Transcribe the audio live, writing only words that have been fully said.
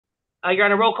You're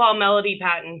on a roll call, Melody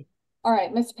Patton. All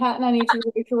right, Miss Patton, I need you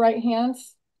to raise your right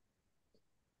hands.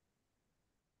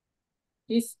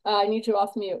 I need you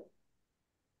off mute.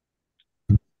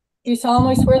 Do you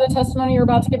solemnly swear the testimony you're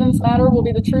about to give in this matter will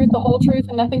be the truth, the whole truth,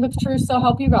 and nothing but the truth, so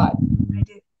help you God? I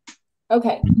do.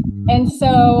 Okay. And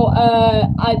so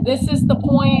this is the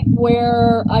point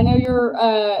where I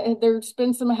know there's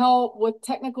been some help with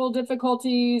technical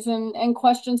difficulties and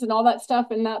questions and all that stuff,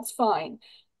 and that's fine.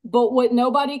 But what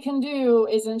nobody can do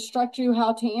is instruct you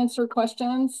how to answer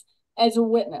questions as a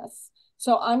witness.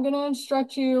 So I'm going to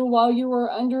instruct you while you are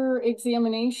under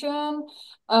examination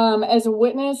as a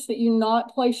witness that you not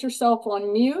place yourself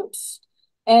on mute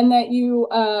and that you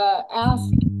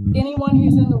ask anyone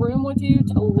who's in the room with you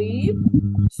to leave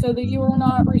so that you are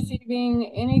not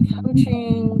receiving any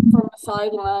coaching from the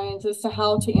sidelines as to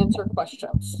how to answer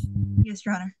questions. Yes,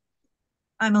 Your Honor.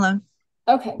 I'm alone.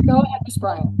 Okay, go ahead, Ms.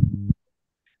 Bryant.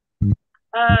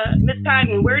 Miss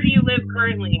Patton, where do you live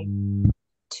currently?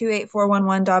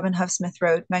 28411 Dobbin Huff Smith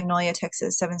Road, Magnolia,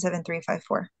 Texas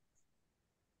 77354.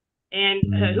 And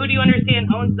who do you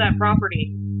understand owns that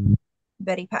property?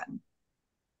 Betty Patton.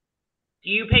 Do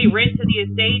you pay rent to the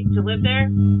estate to live there?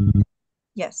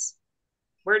 Yes.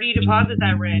 Where do you deposit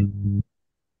that rent?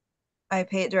 I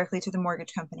pay it directly to the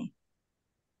mortgage company.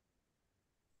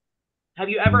 Have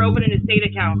you ever opened an estate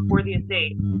account for the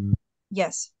estate?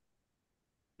 Yes.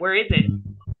 Where is it?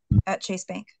 At Chase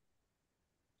Bank.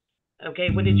 Okay,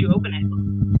 when did you open it?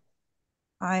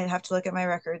 I have to look at my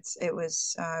records. It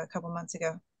was a couple months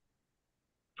ago.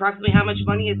 Approximately how much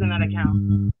money is in that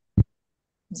account?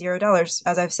 $0.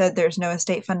 As I've said, there's no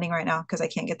estate funding right now because I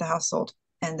can't get the house sold,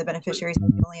 and the beneficiaries are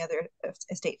the only other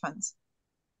estate funds.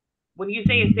 When you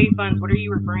say estate funds, what are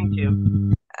you referring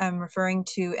to? I'm referring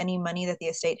to any money that the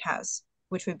estate has,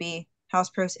 which would be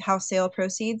house sale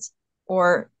proceeds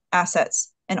or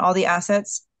assets, and all the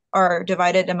assets are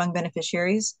divided among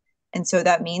beneficiaries. And so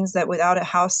that means that without a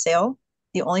house sale,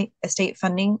 the only estate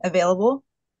funding available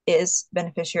is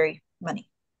beneficiary money.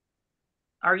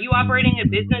 Are you operating a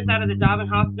business out of the Dobbin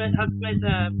Huff Smith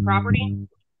property?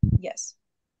 Yes.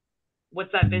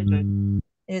 What's that business?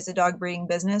 It is a dog breeding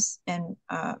business, and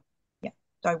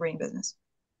dog breeding business.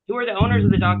 Who are the owners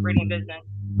of the dog breeding business?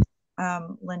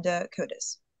 Linda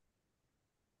Cotis.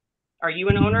 Are you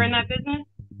an owner in that business?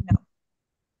 No.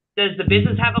 Does the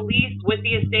business have a lease with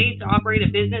the estate to operate a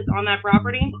business on that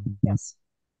property? Yes.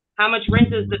 How much rent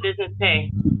does the business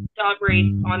pay to operate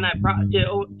on that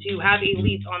to have a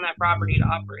lease on that property to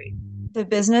operate? The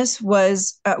business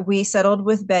was, we settled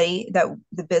with Betty that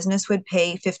the business would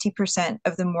pay 50%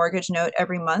 of the mortgage note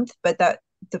every month, but that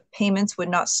the payments would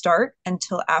not start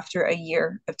until after a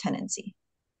year of tenancy.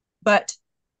 But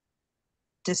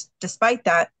despite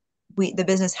that, the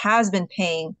business has been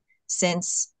paying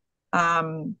since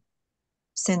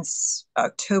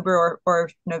October or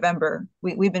November.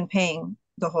 We've been paying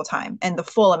the whole time, and the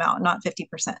full amount, not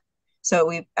 50%. So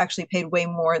we've actually paid way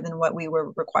more than what we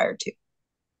were required to.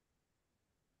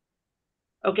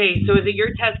 Okay, so is it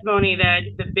your testimony that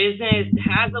the business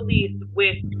has a lease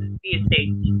with the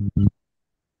estate?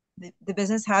 The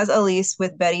business has a lease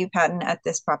with Betty Patton at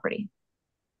this property.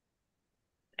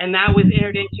 And that was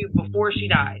entered into before she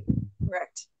died?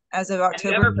 Correct. As of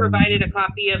October. Have you ever provided a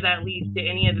copy of that lease to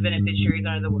any of the beneficiaries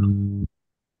under the will?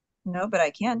 No, but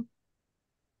I can.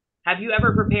 Have you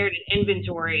ever prepared an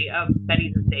inventory of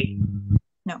Betty's estate?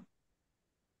 No.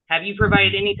 Have you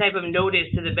provided any type of notice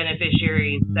to the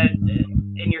beneficiaries that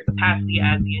in your capacity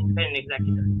as the independent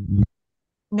executor?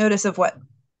 Notice of what?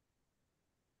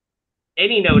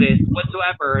 Any notice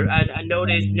whatsoever, a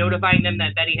notice notifying them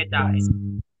that Betty had died.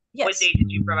 Yes. What date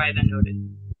did you provide that notice?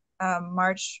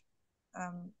 March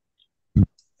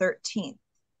 13th.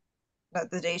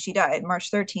 The day she died, March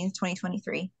 13th,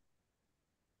 2023.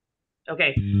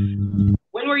 Okay.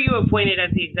 When were you appointed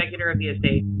as the executor of the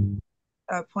estate?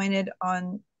 Appointed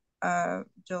on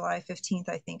July 15th,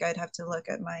 I think. I'd have to look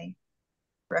at my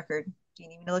record. Do you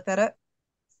need me to look that up?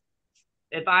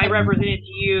 If I represented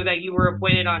to you that you were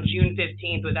appointed on June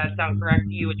 15th, would that sound correct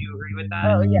to you? Would you agree with that?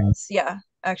 Oh, yes. Yeah.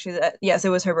 Actually, yes, it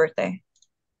was her birthday.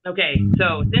 Okay,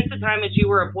 so since the time that you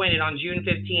were appointed on June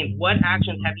 15th, what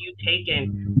actions have you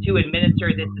taken to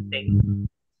administer this estate?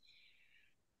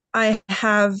 I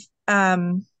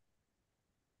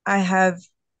have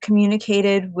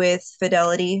communicated with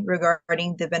Fidelity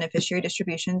regarding the beneficiary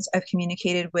distributions. I've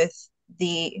communicated with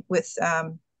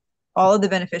all of the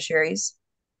beneficiaries,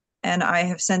 and I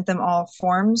have sent them all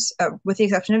forms, with the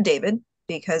exception of David,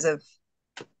 because of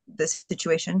this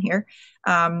situation here.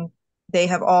 They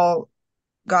have all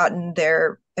gotten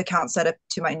their account set up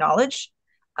to my knowledge,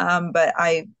 but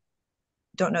I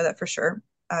don't know that for sure.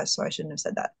 so I shouldn't have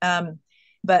said that.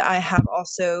 But I have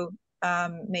also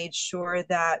made sure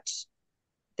that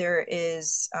there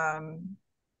is an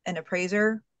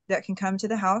appraiser that can come to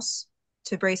the house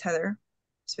to brace Heather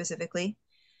specifically.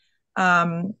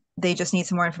 They just need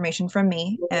some more information from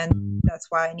me, and that's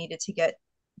why I needed to get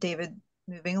David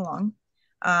moving along.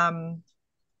 I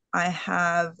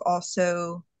have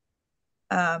also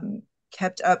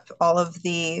kept up all of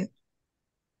the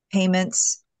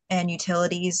payments and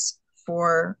utilities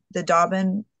for the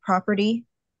Dobbin property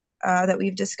that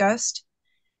we've discussed.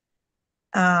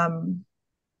 I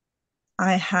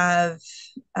have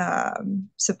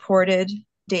supported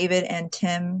David and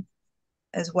Tim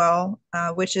as well,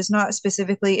 which is not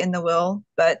specifically in the will,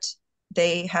 but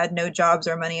they had no jobs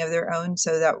or money of their own,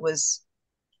 so that was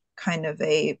kind of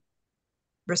a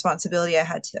responsibility I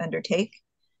had to undertake.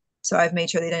 So I've made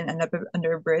sure they didn't end up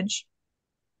under a bridge.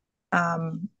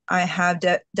 I have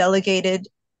delegated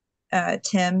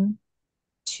Tim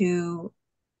to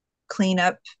clean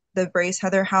up the Brace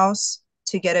Heather house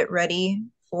to get it ready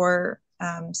for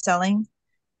selling.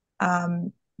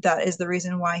 That is the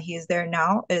reason why he is there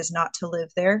now. It is not to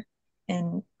live there.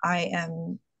 And I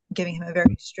am giving him a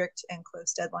very strict and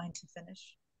close deadline to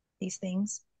finish these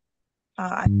things.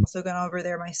 I've also gone over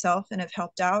there myself and have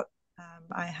helped out.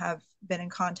 I have been in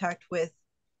contact with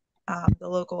the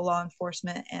local law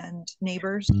enforcement and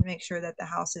neighbors to make sure that the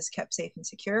house is kept safe and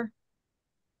secure.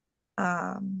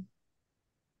 I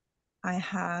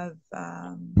have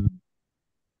I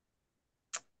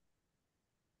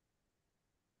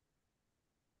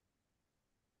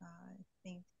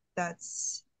think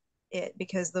that's it,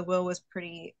 because the will was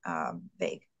pretty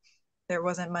vague. There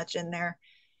wasn't much in there.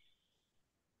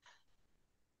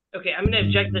 Okay, I'm going to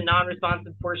object the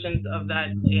non-responsive portions of that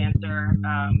answer.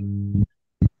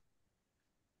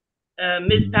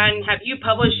 Ms. Patton, have you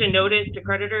published a notice to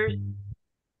creditors?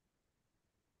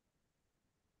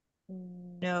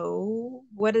 No.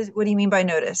 What do you mean by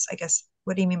notice? I guess,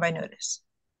 what do you mean by notice?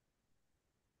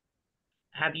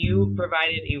 Have you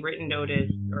provided a written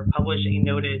notice or published a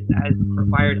notice as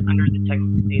required under the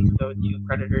Texas State Code to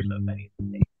creditors of Betty's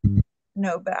estate?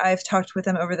 No, but I've talked with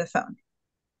them over the phone.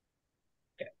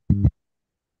 Okay.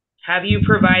 Have you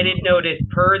provided notice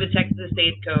per the Texas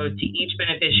State Code to each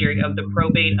beneficiary of the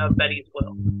probate of Betty's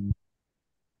will?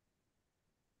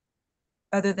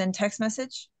 Other than text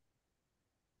message?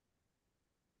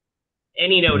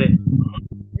 Any notice?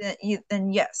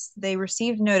 Then yes, they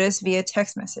received notice via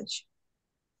text message.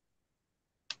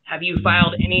 Have you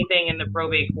filed anything in the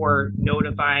probate court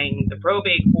notifying the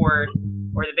probate court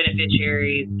or the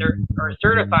beneficiaries or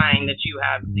certifying that you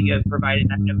have provided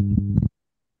that notice?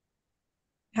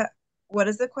 What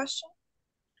is the question?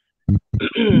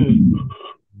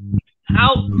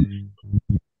 How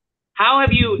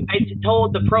have you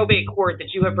told the probate court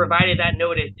that you have provided that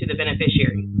notice to the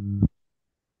beneficiary?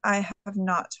 I have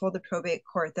not told the probate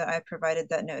court that I provided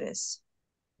that notice.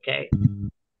 Okay.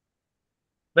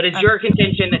 But it's your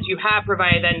contention that you have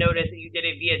provided that notice, that you did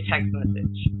it via text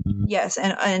message? Yes,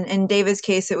 and in David's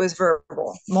case, it was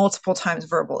verbal, multiple times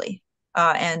verbally.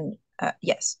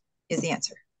 Yes, is the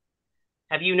answer.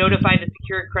 Have you notified the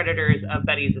secured creditors of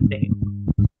Betty's estate?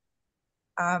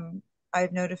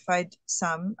 I've notified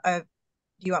some. Do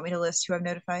you want me to list who I've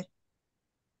notified?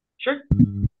 Sure.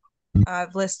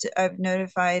 I've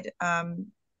notified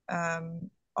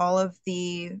all of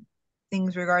the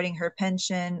things regarding her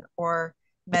pension or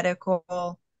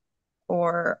medical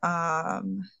or I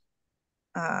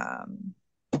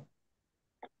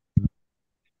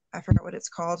forgot what it's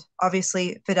called.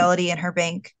 Obviously, Fidelity and her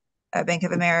bank, Bank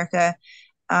of America,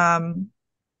 American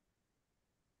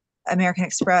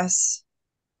Express.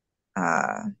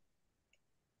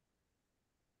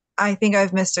 I think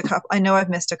I've missed a couple. I know I've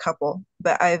missed a couple,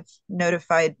 but I've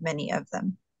notified many of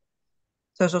them.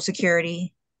 Social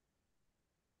Security.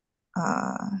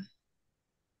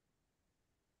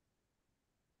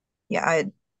 Yeah,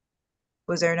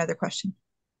 was there another question?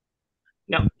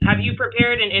 No. Have you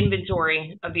prepared an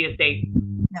inventory of the estate?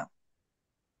 No.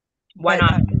 Why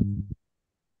not?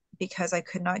 Because I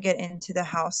could not get into the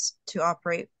house to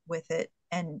operate with it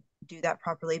and do that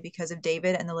properly because of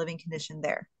David and the living condition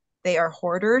there. They are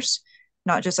hoarders,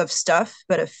 not just of stuff,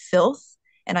 but of filth.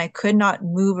 And I could not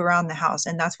move around the house.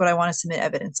 And that's what I want to submit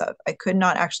evidence of. I could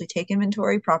not actually take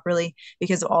inventory properly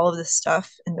because of all of the stuff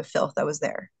and the filth that was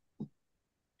there.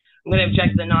 I'm going to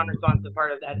object the non-responsive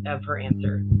part of her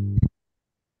answer.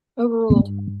 Overruled.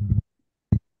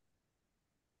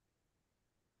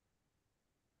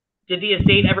 Did the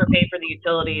estate ever pay for the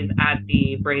utilities at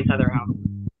the Brace Heather house?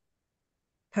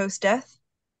 Post-death?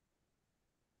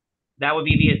 That would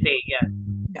be the estate, yes.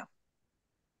 No.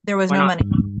 There was no money.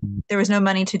 There was no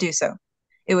money to do so.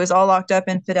 It was all locked up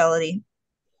in fidelity.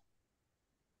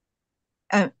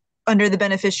 Under the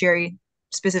beneficiary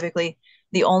specifically,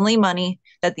 the only money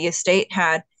that the estate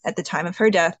had at the time of her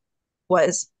death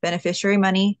was beneficiary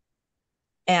money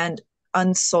and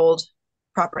unsold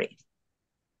property.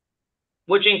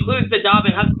 Which includes the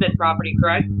Dobbin Hubsmith property,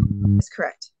 correct? That's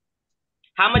correct.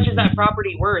 How much is that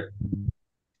property worth?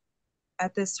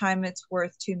 At this time, it's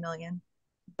worth $2 million,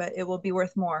 but it will be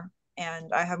worth more.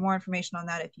 And I have more information on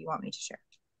that if you want me to share.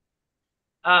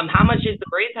 How much is the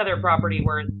Brace Heather property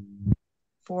worth?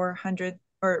 400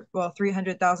 or well,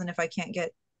 300,000 if I can't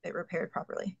get it repaired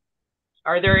properly.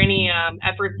 Are there any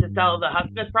efforts to sell the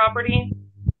Hubsmith property?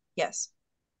 Yes,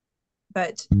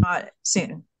 but not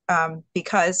soon,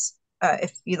 because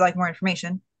if you'd like more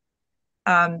information,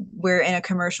 we're in a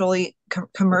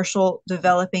commercial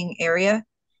developing area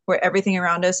where everything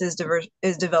around us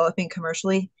is developing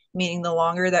commercially, meaning the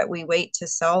longer that we wait to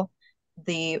sell,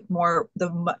 the more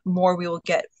we will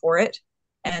get for it.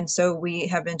 And so we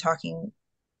have been talking,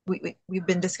 we've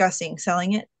been discussing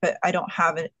selling it, but I don't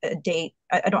have a date.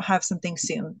 I don't have something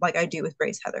soon like I do with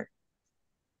Brace Heather.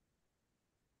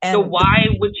 And so why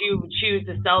would you choose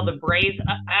to sell the Brace?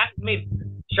 Maybe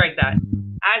strike that.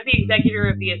 As the executor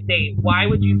of the estate, why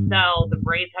would you sell the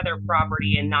Brace Heather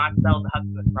property and not sell the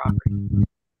Hubsmith property?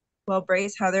 Well,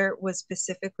 Brace Heather was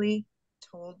specifically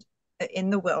told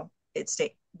in the will,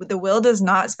 the will does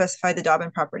not specify the Dobbin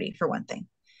property, for one thing.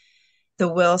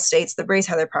 The will states the Brace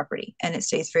Heather property, and it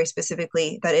states very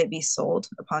specifically that it be sold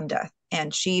upon death.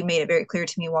 And she made it very clear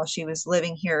to me while she was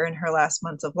living here in her last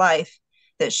months of life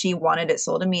that she wanted it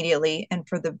sold immediately, and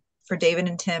for David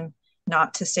and Tim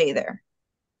not to stay there.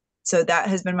 So that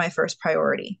has been my first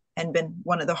priority and been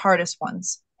one of the hardest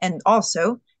ones. And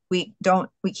also, we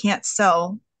can't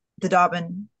sell the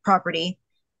Dobbin property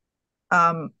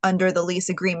under the lease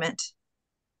agreement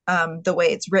the way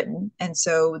it's written. And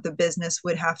so the business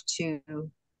would have to,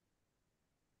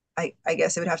 I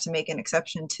guess it would have to make an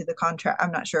exception to the contract.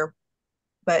 I'm not sure,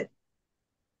 but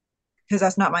because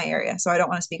that's not my area. So I don't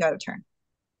want to speak out of turn.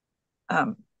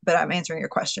 But I'm answering your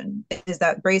question, is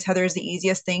that Brace Heather is the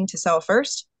easiest thing to sell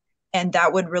first. And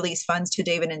that would release funds to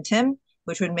David and Tim,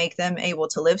 which would make them able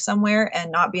to live somewhere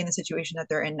and not be in the situation that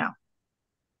they're in now.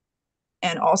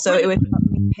 And also it would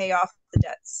pay off the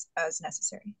debts as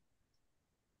necessary.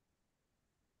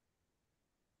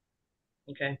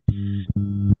 Okay.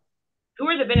 Who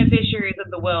are the beneficiaries of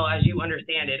the will as you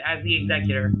understand it, as the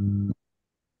executor?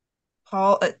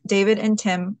 David and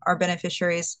Tim are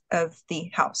beneficiaries of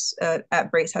the house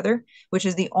at Brace Heather, which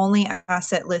is the only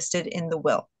asset listed in the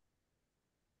will.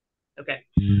 Okay.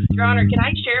 Your Honor, can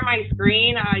I share my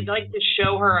screen? I'd like to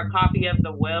show her a copy of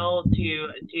the will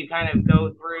to kind of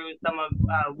go through some of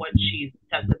what she's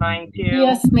testifying to.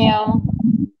 Yes, ma'am.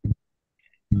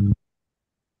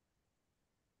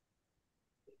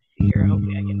 Here,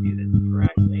 hopefully I can do this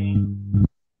correctly.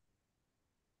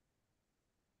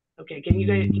 Okay, can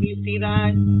you see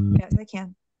that? Yes, I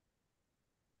can.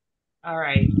 All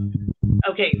right.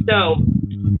 Okay, so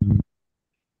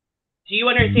do you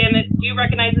understand this? Do you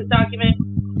recognize this document?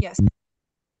 Yes.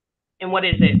 And what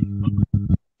is it?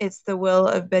 It's the will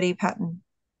of Betty Patton.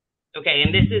 Okay,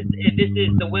 and this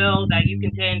is the will that you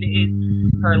contend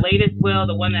is her latest will,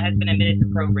 the one that has been admitted to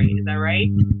probate. Is that right?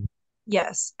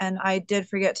 Yes, and I did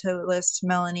forget to list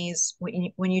Melanie's.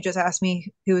 When you just asked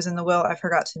me who was in the will, I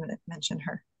forgot to mention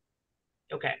her.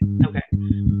 Okay. Okay.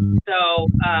 So,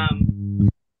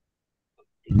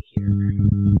 let's see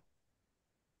here.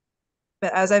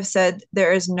 But as I've said,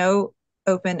 there is no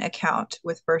open account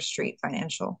with First Street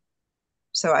Financial,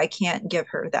 so I can't give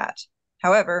her that.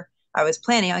 However, I was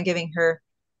planning on giving her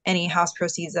any house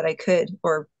proceeds that I could,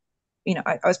 or,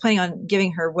 I was planning on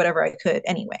giving her whatever I could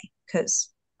anyway, because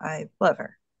I love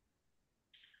her.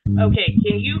 Okay,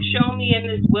 can you show me in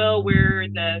this will where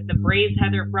the Brace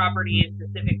Heather property is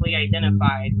specifically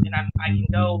identified? And I can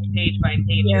go page by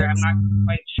page here. I'm not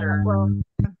quite sure. Well,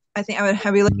 I think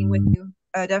I'll be looking with you.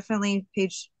 Definitely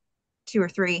page 2 or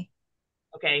 3.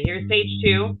 Okay, here's page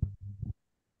 2.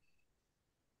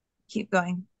 Keep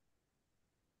going.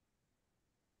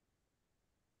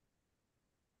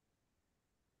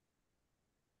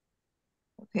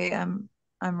 Okay, I'm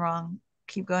wrong.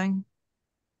 Keep going.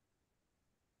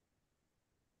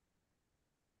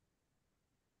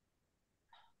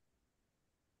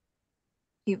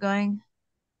 Keep going.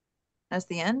 That's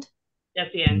the end?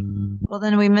 That's the end. Well,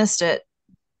 then we missed it.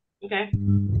 Okay.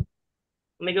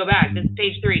 Let me go back. This is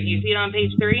page 3. Do you see it on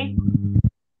page 3?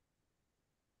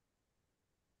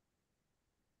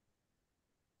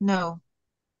 No.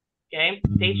 Okay,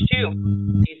 page 2.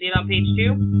 Do you see it on page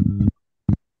 2?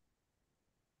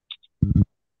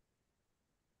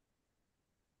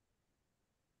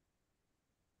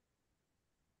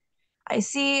 I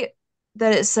see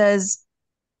that it says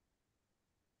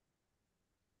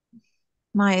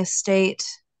my estate.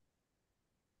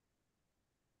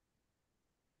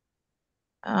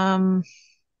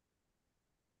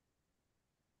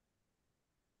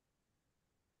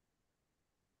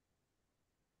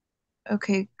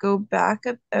 Okay, go back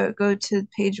up, go to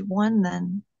page 1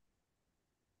 then.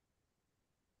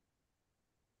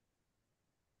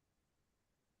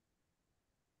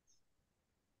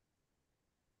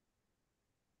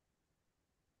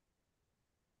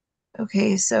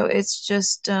 Okay, so it's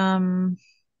just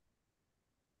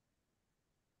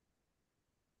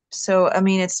so I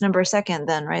mean it's number 2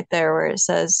 then right there where it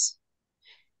says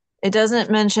it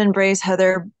doesn't mention Brace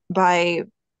Heather by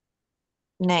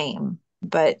name,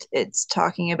 but it's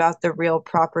talking about the real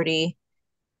property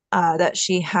that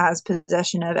she has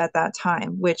possession of at that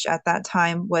time, which at that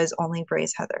time was only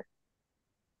Brace Heather.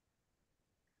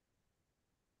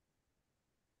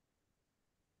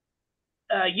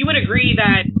 You would agree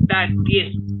that and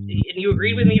you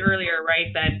agreed with me earlier, right,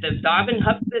 that the Dobbin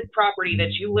Hupsmith property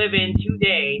that you live in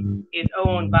today is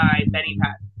owned by Betty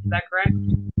Patton. Is that correct?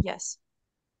 Yes.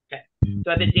 Okay.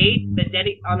 So at the date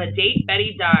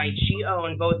Betty died, she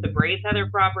owned both the Brace Heather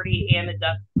property and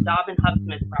the Dobbin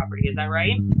Hupsmith property. Is that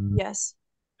right? Yes.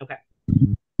 Okay.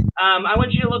 I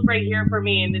want you to look right here for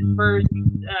me in this first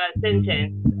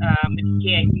sentence. If you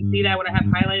can you see that what I have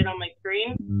highlighted on my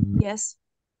screen? Yes.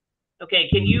 Okay,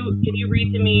 can you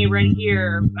read to me right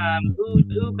here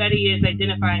who Betty is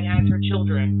identifying as her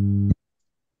children?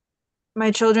 My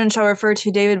children shall refer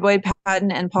to David Boyd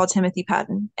Patton and Paul Timothy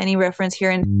Patton. Any reference here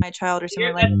in my child or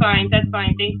similar That's fine. That's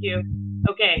fine. Thank you.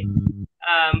 Okay.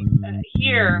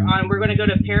 Here on, we're going to go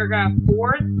to paragraph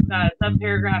 4,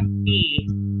 subparagraph B.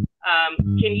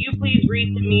 Can you please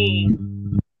read to me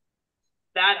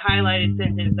that highlighted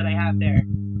sentence that I have there?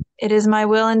 It is my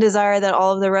will and desire that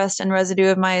all of the rest and residue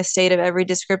of my estate of every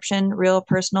description, real,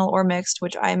 personal, or mixed,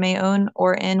 which I may own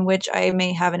or in which I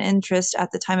may have an interest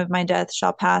at the time of my death,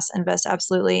 shall pass and vest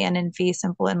absolutely and in fee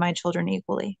simple in my children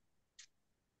equally.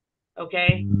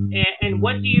 Okay. And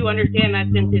what do you understand that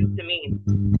sentence to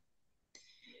mean?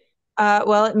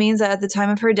 Well, it means that at the time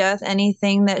of her death,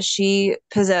 anything that she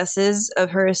possesses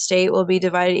of her estate will be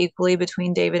divided equally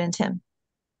between David and Tim.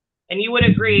 And you would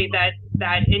agree that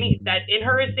in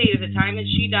her estate at the time that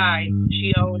she died,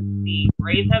 she owns the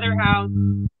Brace Heather house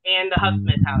and the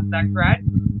Hupsmith house. Is that correct?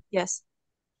 Yes.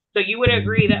 So you would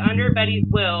agree that under Betty's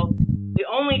will, the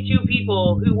only 2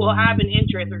 people who will have an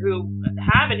interest or who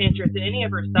have an interest in any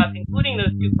of her stuff, including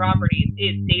those 2 properties,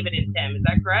 is David and Tim. Is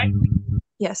that correct?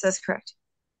 Yes, that's correct.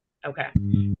 Okay.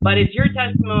 But it's your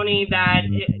testimony that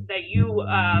you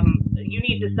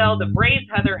need to sell the Brace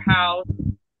Heather house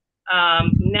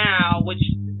now, which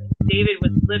David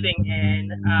was living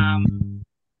in.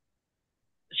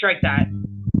 Strike that.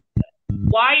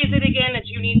 Why is it again that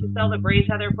you need to sell the Brace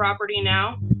Heather property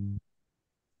now?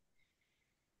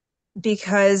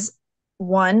 Because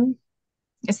 1,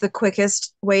 it's the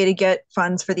quickest way to get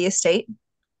funds for the estate,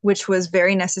 which was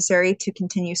very necessary to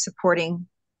continue supporting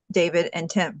David and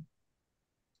Tim.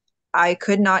 I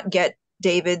could not get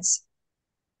David's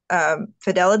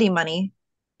fidelity money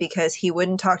because he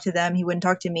wouldn't talk to them, he wouldn't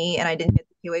talk to me, and I didn't get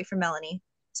the POA from Melanie.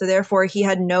 So therefore, he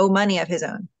had no money of his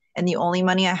own. And the only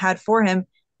money I had for him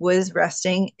was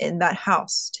resting in that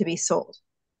house to be sold.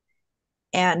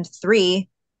 And 3,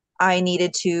 I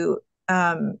needed to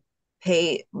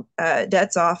pay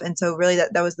debts off. And so really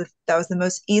that was the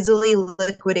most easily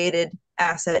liquidated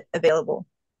asset available.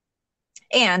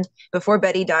 And before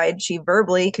Betty died, she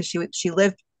verbally, because she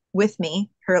lived with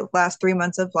me her last 3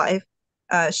 months of life,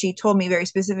 she told me very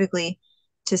specifically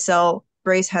to sell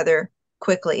Brace Heather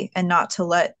quickly and not to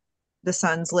let the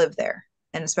sons live there,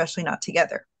 and especially not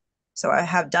together. So I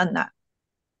have done that,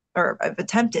 or I've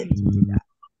attempted to do that.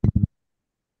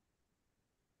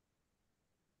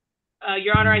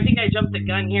 Your Honor, I think I jumped the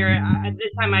gun here. At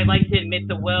this time, I'd like to admit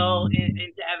the will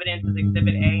into evidence as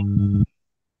Exhibit A.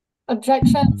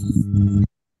 Objections?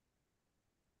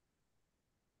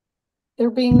 There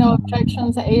being no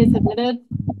objections, A is admitted.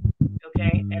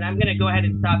 Okay, and I'm going to go ahead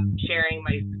and stop sharing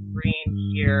my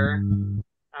screen here.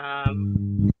 I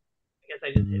guess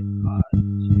I just hit pause.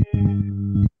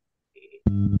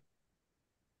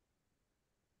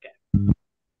 Okay.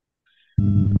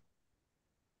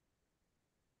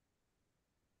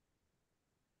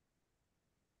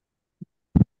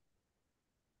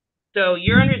 So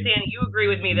you're understanding, you agree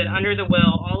with me that under the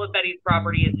will, all of Betty's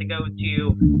property is to go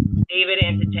to David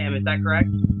and to Tim. Is that correct?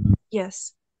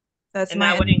 Yes. That's and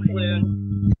that would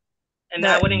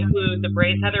include the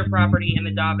Brace Heather property and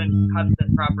the Dobbin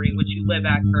Hupsmith property, which you live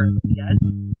at currently, yes?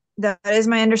 That is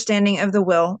my understanding of the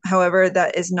will. However,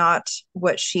 that is not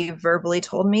what she verbally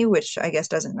told me, which I guess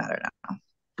doesn't matter now.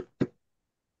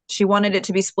 She wanted it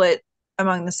to be split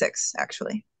among the six,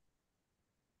 actually.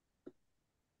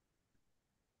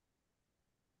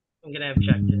 I'm gonna have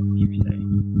checked it. You say.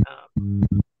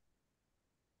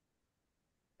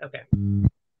 Okay.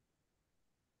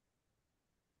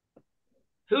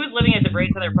 Who's living at the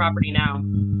Braid Feather property now?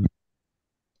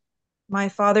 My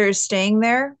father is staying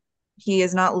there. He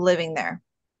is not living there.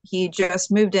 He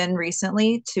just moved in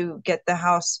recently to get the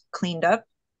house cleaned up,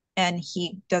 and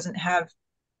he doesn't have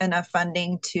enough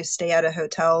funding to stay at a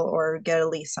hotel or get a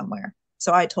lease somewhere.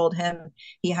 So I told him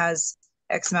he has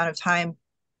X amount of time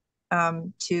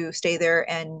to stay there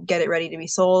and get it ready to be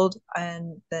sold,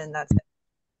 and then that's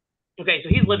it. Okay, so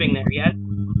he's living there, yes?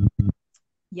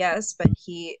 Yes, but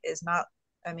he is not.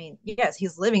 I mean, yes,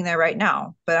 he's living there right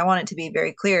now, but I want it to be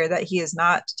very clear that he is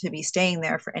not to be staying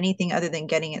there for anything other than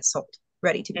getting it sold,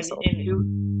 ready to be sold. And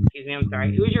who, excuse me, I'm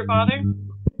sorry, who's your father?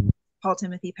 Paul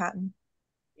Timothy Patton.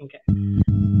 Okay.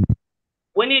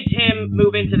 When did Tim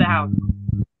move into the house?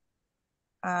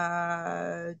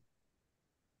 I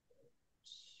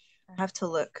have to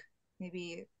look.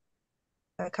 Maybe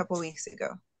a couple weeks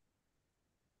ago.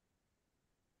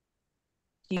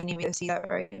 Do you need me to see that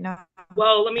right now?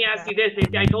 Well, let me ask you this.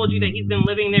 I told you that he's been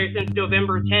living there since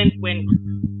November 10th when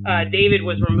David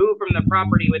was removed from the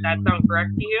property. Would that sound correct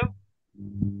to you?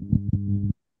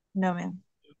 No, ma'am.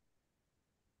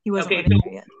 He wasn't okay, living so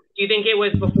there yet. Do you think it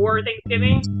was before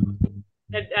Thanksgiving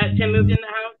that Tim moved in the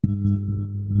house?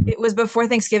 It was before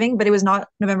Thanksgiving, but it was not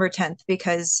November 10th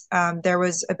because there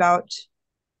was about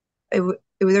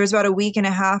a week and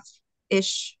a half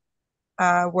ish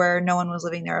where no one was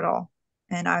living there at all,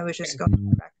 and I was just going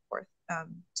back and forth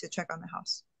to check on the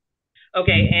house.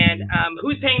 Okay, and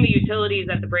who's paying the utilities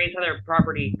at the Braid Feather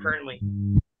property currently?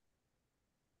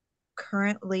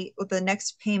 Currently, the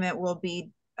next payment will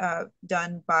be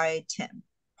done by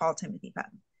Paul Timothy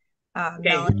Patton. Okay.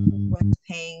 Melanie was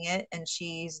paying it, and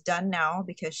she's done now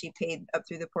because she paid up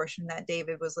through the portion that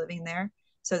David was living there.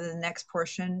 So the next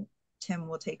portion, Tim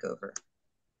will take over.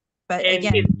 But and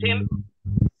again, is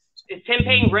Tim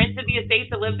paying rent to the estate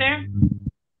to live there?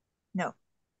 No.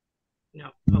 No.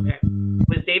 Okay.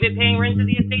 Was David paying rent to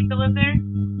the estate to live there?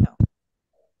 No.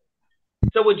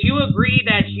 So would you agree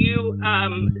that you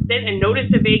sent a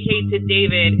notice to vacate to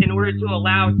David in order to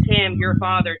allow Tim, your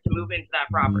father, to move into that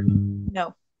property?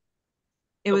 No.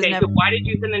 It was okay, never. So why did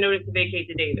you send the notice to vacate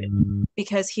to David?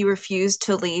 Because he refused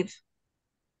to leave,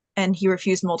 and he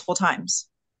refused multiple times.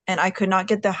 And I could not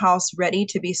get the house ready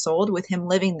to be sold with him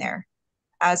living there,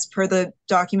 as per the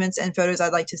documents and photos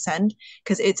I'd like to send,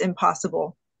 because it's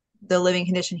impossible. The living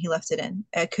condition he left it in,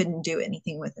 I couldn't do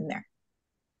anything within there.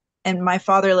 And my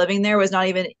father living there was not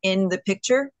even in the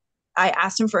picture. I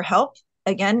asked him for help.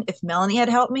 Again, if Melanie had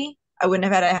helped me, I wouldn't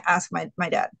have had to ask my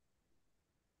dad.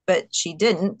 But she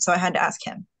didn't, so I had to ask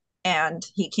him. And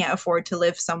he can't afford to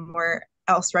live somewhere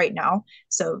else right now.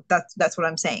 So that's what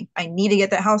I'm saying. I need to get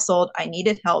that house sold. I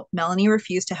needed help. Melanie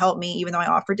refused to help me, even though I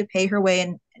offered to pay her way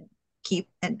and keep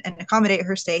and accommodate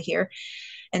her stay here.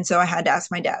 And so I had to ask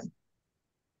my dad.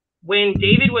 When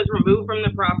David was removed from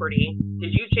the property,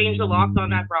 did you change the locks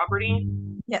on that property?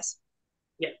 Yes.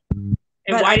 Yes. And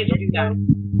why did you do that?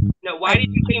 No, why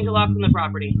did you change the locks on the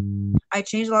property? I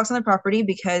changed the locks on the property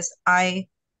because I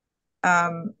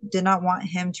did not want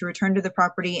him to return to the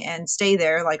property and stay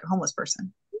there like a homeless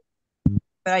person.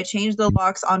 But I changed the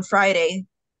locks on Friday,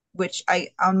 which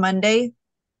on Monday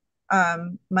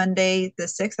the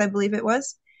 6th, I believe it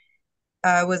was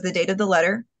the date of the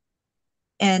letter.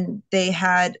 And they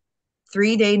had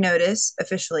 3-day notice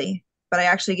officially, but I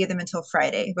actually gave them until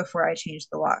Friday before I changed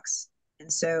the locks.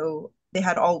 And so they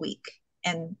had all week.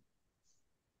 And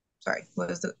sorry,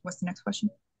 what's the next question?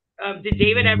 Did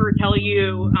David ever tell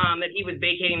you that he was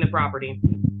vacating the property?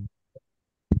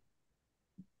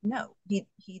 No, he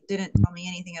didn't tell me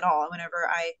anything at all. Whenever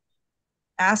I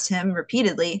asked him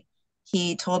repeatedly,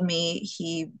 he told me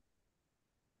he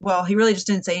really just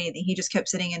didn't say anything. He just kept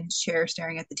sitting in his chair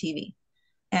staring at the TV.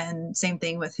 And same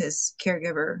thing with his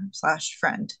caregiver /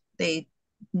 friend. They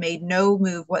made no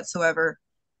move whatsoever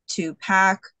to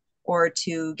pack or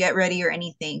to get ready or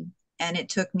anything. And it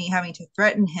took me having to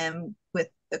threaten him with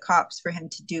the cops for him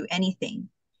to do anything.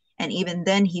 And even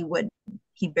then he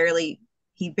barely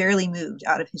moved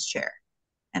out of his chair.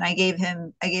 And I gave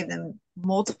them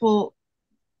months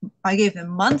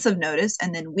of notice,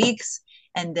 and then weeks,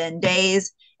 and then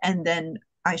days, and then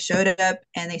I showed up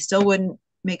and they still wouldn't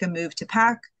make a move to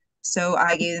pack. So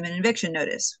I gave them an eviction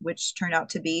notice, which turned out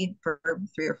to be for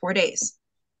 3 or 4 days.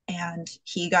 And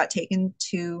he got taken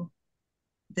to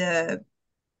the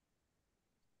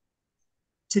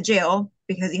to jail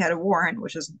because he had a warrant,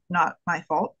 which is not my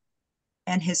fault.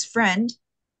 And his friend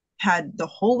had the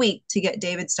whole week to get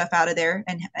David's stuff out of there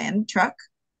and truck,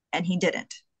 and he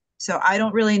didn't. So I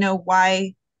don't really know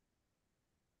why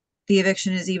the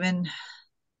eviction is even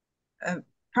a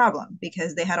problem,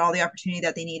 because they had all the opportunity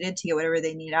that they needed to get whatever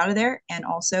they need out of there. And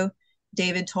also,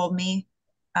 David told me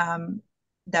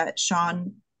that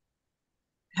Sean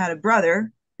had a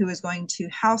brother who was going to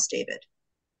house David.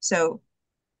 So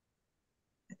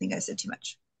I think I said too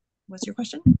much. What's your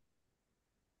question?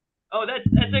 Oh, that's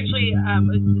actually,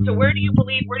 so where do you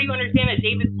understand that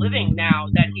David's living now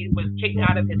that he was kicked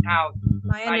out of his house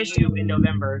by you in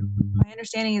November? My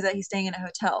understanding is that he's staying in a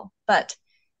hotel, but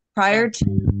prior to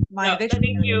my eviction. I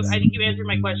think you answered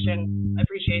my question. I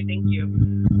appreciate it. Thank you.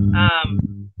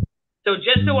 So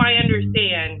just so I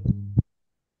understand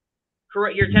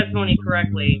your testimony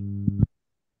correctly,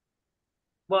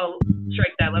 well,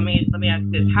 strike that. Let me ask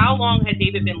this. How long had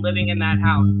David been living in that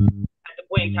house at the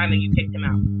point in time that you kicked him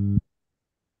out?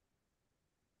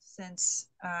 Since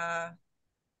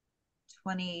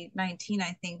 2019,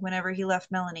 I think, whenever he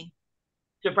left Melanie.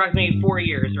 So approximately 4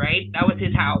 years, right? That was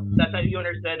his house. That's how you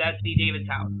understood that to be David's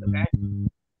house, okay?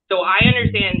 So I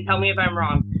understand, tell me if I'm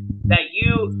wrong, that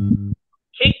you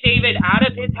kicked David out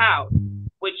of his house,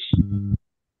 which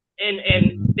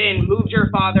and then moved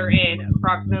your father in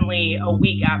approximately a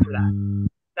week after that. Is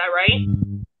that right?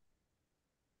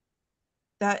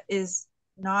 That is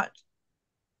not,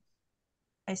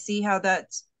 I see how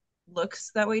that looks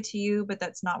that way to you, but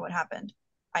that's not what happened.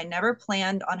 I never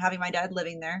planned on having my dad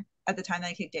living there at the time that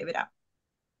I kicked David out.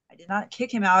 I did not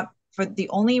kick him out for the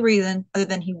only reason other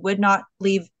than he would not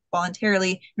leave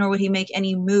voluntarily, nor would he make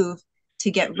any move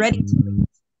to get ready to leave.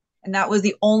 And that was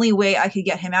the only way I could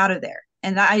get him out of there.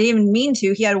 And I didn't even mean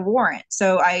to. He had a warrant.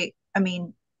 So I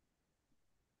mean,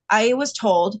 I was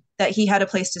told that he had a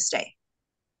place to stay,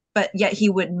 but yet he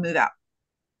wouldn't move out.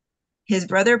 His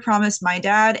brother promised my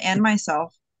dad and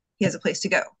myself he has a place to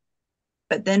go.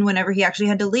 But then whenever he actually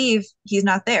had to leave, he's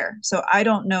not there. So I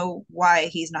don't know why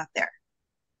he's not there.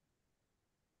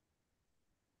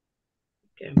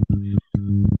 Okay.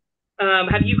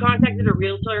 Have you contacted a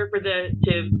realtor to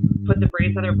put the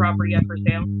Brace Heather property up for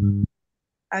sale?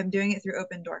 I'm doing it through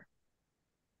Open Door.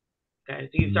 Okay,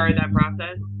 so you started that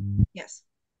process? Yes.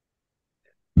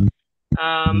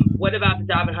 What about the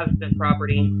Dobbin Husband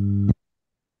property?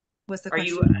 What's the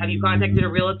question? Have you contacted a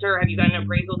realtor? Have you gotten an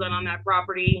appraisal done on that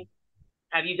property?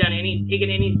 Have you taken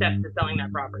any steps to selling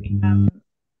that property?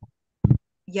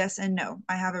 Yes and no.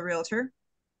 I have a realtor,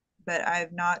 but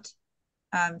I've not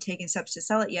taken steps to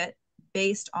sell it yet,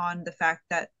 based on the fact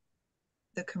that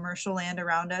the commercial land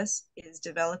around us is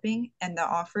developing and the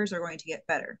offers are going to get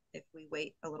better if we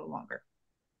wait a little longer.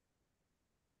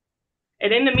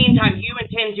 And in the meantime, you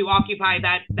intend to occupy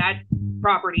that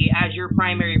property as your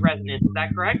primary residence. Is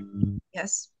that correct?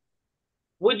 Yes.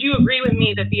 Would you agree with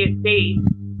me that the estate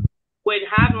would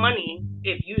have money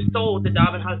if you sold the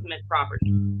Dobbin Husband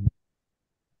property?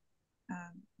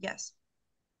 Yes.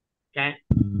 Okay.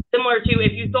 Similar to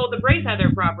if you sold the Brace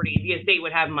Heather property, the estate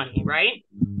would have money, right?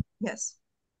 Yes.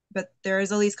 But there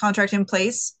is a lease contract in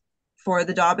place for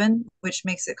the Dobbin, which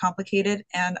makes it complicated.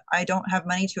 And I don't have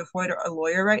money to afford a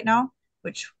lawyer right now,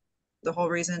 which the whole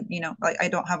reason, like I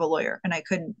don't have a lawyer and I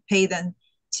couldn't pay them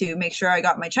to make sure I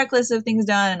got my checklist of things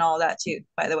done and all that too,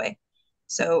 by the way.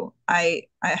 So I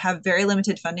have very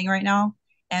limited funding right now.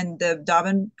 And the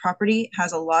Dobbin property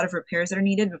has a lot of repairs that are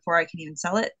needed before I can even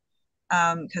sell it,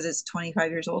 because it's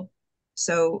 25 years old.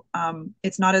 So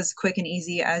it's not as quick and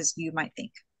easy as you might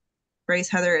think. Brace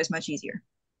Heather is much easier.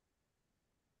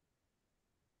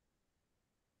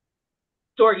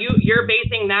 So are you're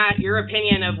basing your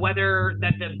opinion of whether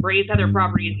that the Brace Heather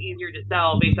property is easier to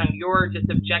sell based on your just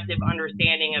subjective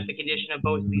understanding of the condition of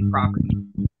both of these properties?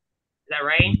 Is that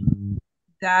right?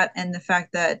 That and the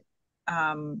fact that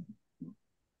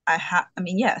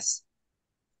yes.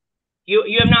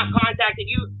 You have not contacted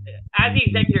as the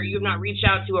executor, you have not reached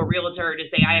out to a realtor to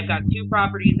say, I have got 2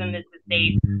 properties in this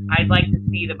estate. I'd like to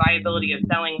see the viability of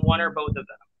selling one or both of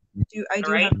them. I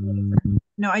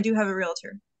do have a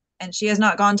realtor, and she has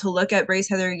not gone to look at Brace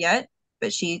Heather yet,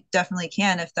 but she definitely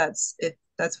can if that's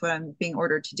what I'm being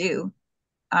ordered to do.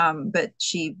 But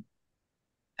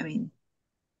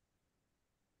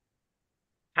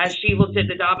has she looked at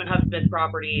the Dobbin Husband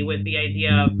property with the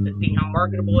idea of seeing how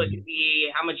marketable it could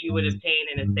be, how much you would obtain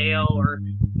in a sale, or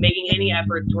making any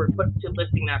efforts toward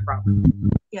listing that property?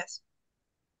 Yes.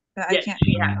 But yes,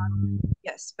 she has.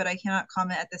 Yes, but I cannot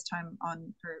comment at this time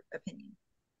on her opinion.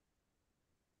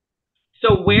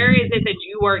 So where is it that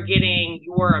you are getting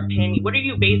your opinion? What are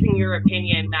you basing your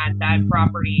opinion that that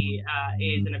property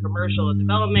is in a commercial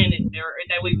development or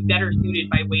that would be better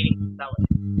suited by waiting to sell it?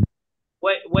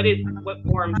 What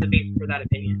forms the basis for that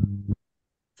opinion?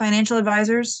 Financial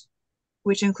advisors,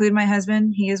 which include my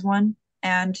husband. He is one,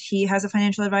 and he has a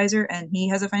financial advisor, and he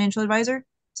has a financial advisor.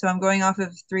 So I'm going off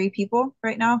of 3 people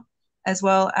right now, as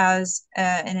well as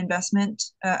an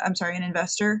investor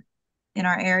in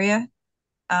our area,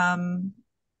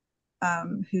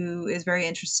 who is very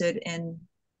interested in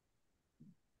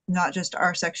not just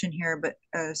our section here, but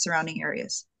surrounding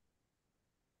areas.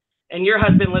 And your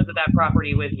husband lives at that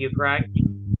property with you, correct?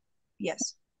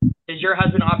 Yes. Does your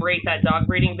husband operate that dog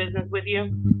breeding business with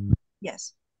you?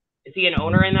 Yes. Is he an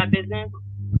owner in that business?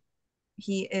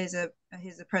 He's a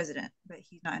president, but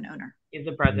he's not an owner. He's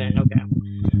the president, okay.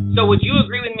 So would you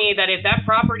agree with me that if that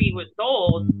property was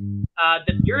sold,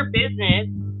 that your business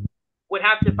would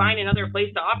have to find another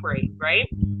place to operate, right?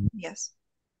 Yes.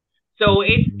 So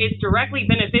it's directly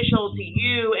beneficial to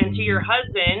you and to your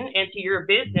husband and to your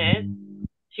business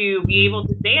to be able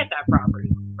to stay at that property,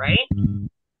 right?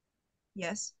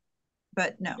 Yes,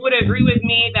 but no. You would agree with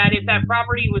me that if that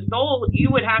property was sold, you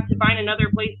would have to find another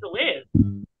place to live.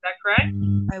 Is that correct?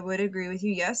 I would agree with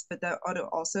you, yes, but that would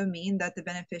also mean that the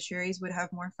beneficiaries would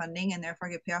have more funding and therefore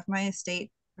could pay off my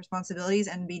estate responsibilities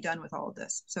and be done with all of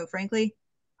this. So frankly,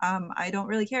 I don't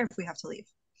really care if we have to leave.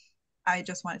 I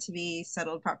just want it to be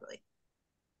settled properly.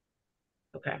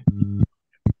 Okay.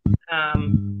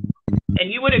 And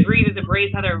you would agree that the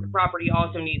Brace Heather property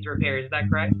also needs repairs, is that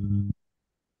correct?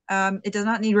 It does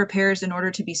not need repairs in order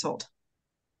to be sold.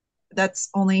 That's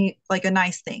only like a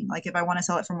nice thing. Like if I want to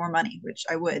sell it for more money, which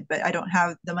I would, but I don't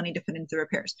have the money to put into the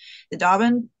repairs. The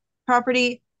Dobbin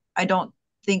property, I don't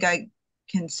think I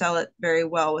can sell it very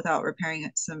well without repairing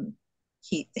some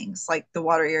key things like the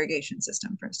water irrigation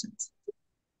system, for instance.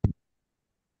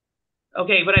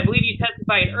 Okay, but I believe you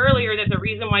testified earlier that the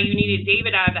reason why you needed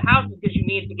David out of the house is because you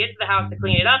needed to get to the house to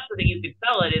clean it up so that you could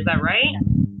sell it. Is that right?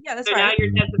 Yeah, that's so right. So now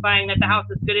you're testifying that the house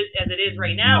is good as it is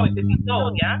right now. It could be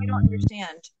sold, yeah? You don't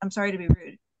understand. I'm sorry to be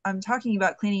rude. I'm talking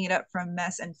about cleaning it up from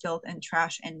mess and filth and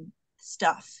trash and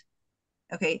stuff.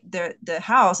 Okay, the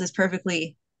house is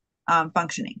perfectly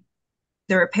functioning.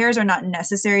 The repairs are not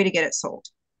necessary to get it sold.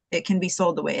 It can be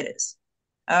sold the way it is.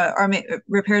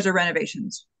 Repairs or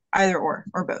renovations, either or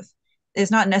both.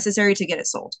 It's not necessary to get it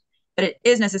sold, but it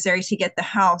is necessary to get the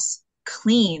house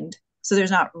cleaned so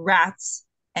there's not rats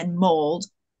and mold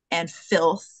and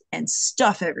filth and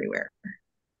stuff everywhere.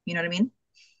 You know what I mean?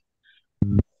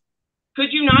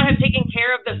 Could you not have taken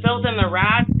care of the filth and the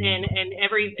rats and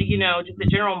every, just the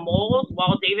general mold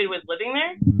while David was living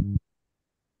there?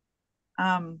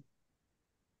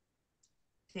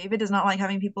 David does not like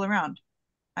having people around.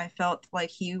 I felt like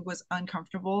he was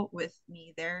uncomfortable with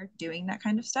me there doing that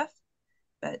kind of stuff,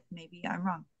 but maybe I'm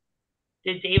wrong.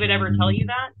 Did David ever tell you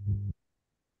that?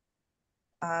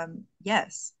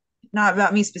 Yes. Not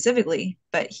about me specifically,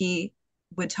 but he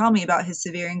would tell me about his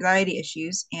severe anxiety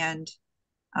issues. And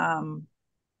I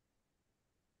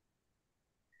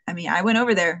mean, I went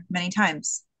over there many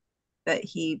times, but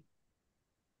I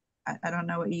don't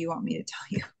know what you want me to tell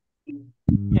you.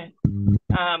 Okay.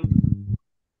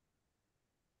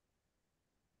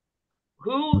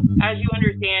 Who, as you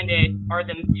understand it, are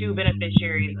the 2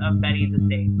 beneficiaries of Betty's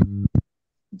estate?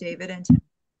 David and Tim.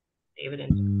 David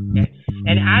and Tim. Okay.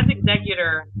 And as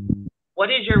executor, what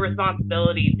is your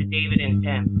responsibility to David and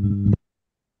Tim?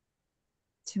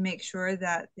 To make sure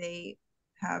that they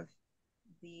have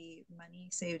the money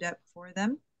saved up for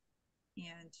them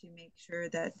and to make sure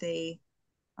that they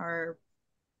are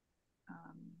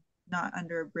not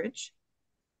under a bridge.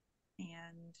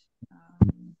 And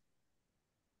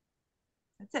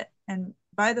that's it. And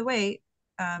by the way,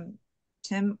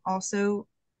 Tim also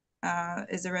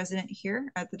is a resident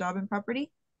here at the Dobbin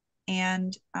property,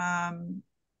 and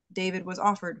David was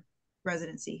offered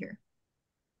residency here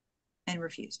and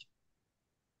refused.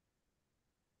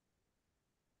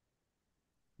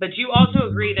 But you also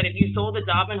agree that if you sold the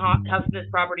Dobbin Hospice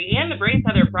property and the Brace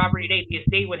Heather property today, the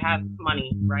estate would have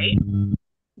money, right?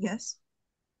 Yes.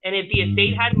 And if the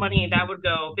estate had money, that would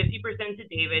go 50% to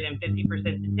David and 50%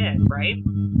 to Tim, right?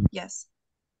 Yes.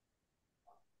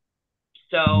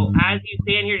 So as you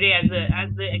stand here today as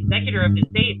the executor of the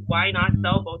estate, why not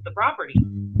sell both the properties?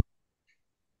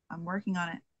 I'm working on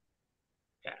it.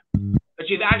 Okay. But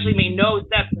you've actually made no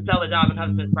steps to sell the Dobbin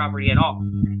Hospice property at all.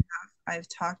 I've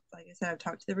talked, like I said, I've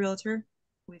talked to the realtor,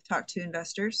 we've talked to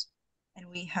investors, and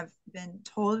we have been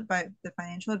told by the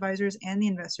financial advisors and the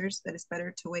investors that it's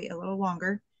better to wait a little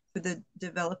longer for the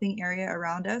developing area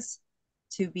around us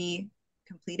to be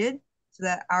completed so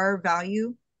that our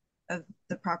value of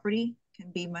the property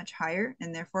can be much higher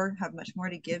and therefore have much more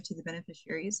to give to the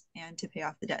beneficiaries and to pay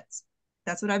off the debts.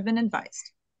 That's what I've been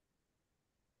advised.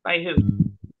 By who?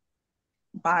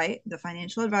 By the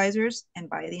financial advisors and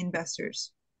by the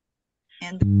investors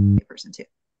and the person too.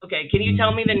 Okay, can you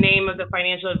tell me the name of the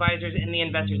financial advisors and the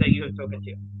investors that you have spoken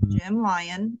to? Jim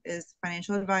Lyon is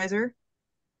financial advisor.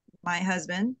 My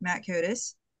husband, Matt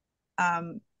Cotis.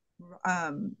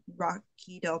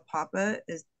 Rocky Del Papa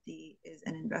is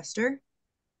an investor.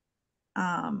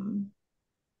 And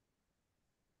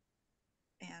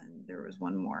there was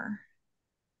one more.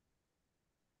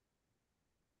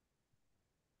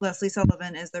 Leslie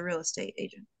Sullivan is the real estate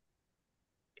agent.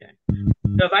 Okay.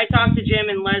 So if I talk to Jim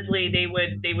and Leslie, they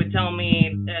would tell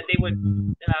me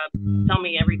tell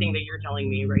me everything that you're telling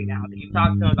me right now. That you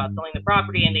talked to them about selling the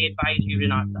property and they advise you to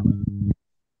not sell it.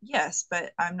 Yes,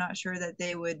 but I'm not sure that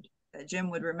Jim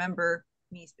would remember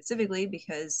me specifically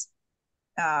because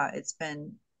it's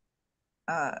been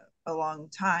a long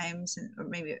time or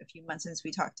maybe a few months since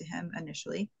we talked to him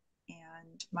initially,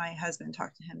 and my husband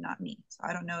talked to him, not me. So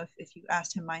I don't know if you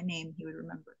asked him my name, he would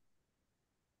remember.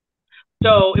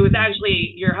 So it was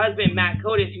actually your husband, Matt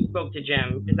Cotis, who spoke to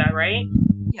Jim. Is that right?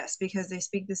 Yes, because they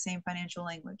speak the same financial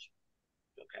language.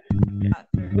 Okay.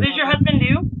 What does your husband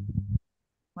do?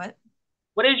 What?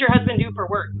 What does your husband do for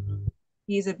work?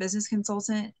 He's a business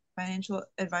consultant, financial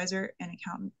advisor, and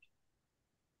accountant.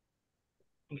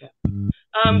 Okay.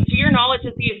 To your knowledge,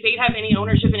 does the estate have any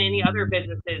ownership in any other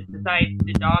businesses besides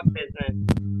the dog business?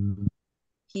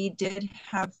 He did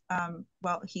have,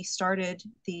 well, he started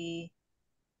the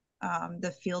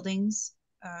Fieldings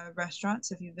restaurant.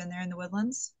 So if you've been there in the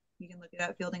Woodlands, you can look it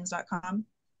up, fieldings.com.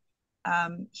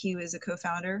 He was a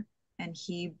co-founder and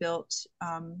he built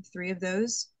 3 of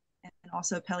those, and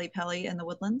also Pelly Pelly in the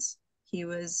Woodlands. He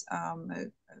was a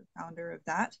founder of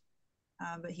that,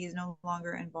 but he's no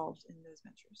longer involved in those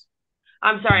ventures.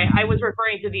 I'm sorry, I was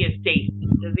referring to the estate.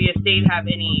 Does the estate have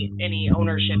any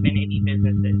ownership in any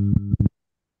businesses?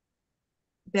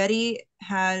 Betty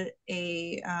had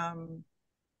an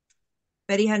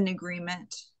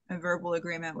agreement, a verbal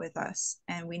agreement with us,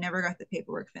 and we never got the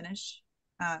paperwork finished.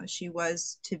 She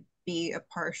was to be a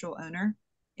partial owner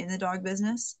in the dog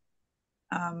business,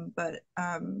 but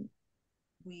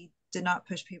we did not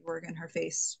push paperwork in her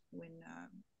face when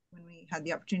we had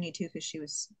the opportunity to, because she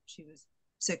was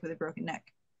sick with a broken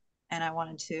neck, and I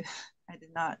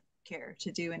did not care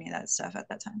to do any of that stuff at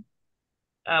that time.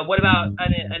 What about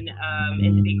an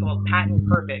entity called Patent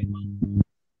Perfect?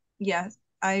 Yes,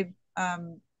 I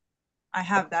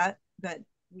have that, but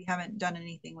we haven't done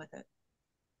anything with it.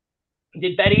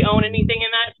 Did Betty own anything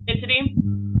in that entity?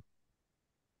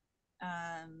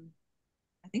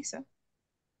 I think so.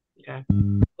 Okay.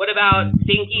 What about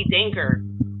Dinky Dinker?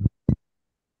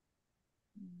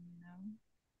 No.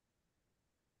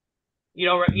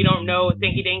 You don't know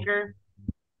Dinky Dinker?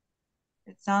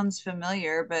 It sounds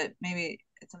familiar, but maybe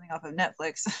it's something off of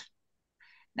Netflix.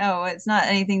 No, it's not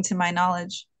anything to my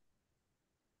knowledge.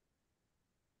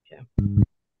 Okay.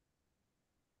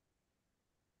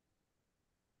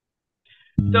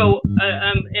 So,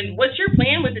 and what's your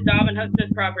plan with the Dobbin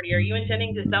Husband property? Are you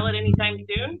intending to sell it anytime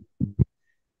soon?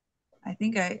 I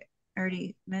think I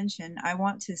already mentioned I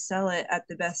want to sell it at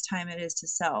the best time it is to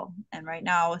sell. And right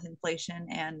now, with inflation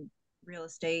and real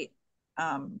estate,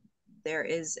 there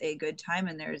is a good time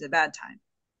and there is a bad time.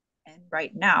 And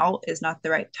right now is not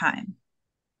the right time.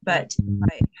 But if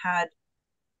I had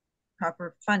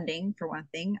proper funding, for one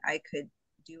thing, I could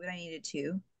do what I needed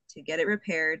to get it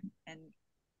repaired and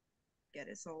get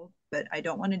it sold. But I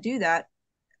don't want to do that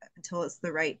until it's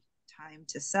the right time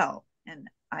to sell. And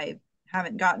I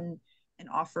haven't gotten an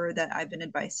offer that I've been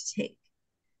advised to take.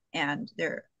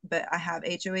 But I have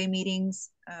HOA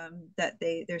meetings that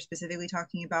they're specifically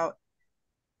talking about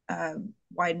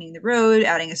widening the road,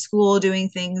 adding a school, doing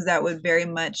things that would very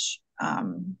much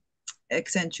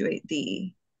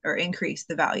accentuate or increase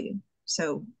the value.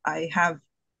 So I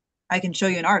can show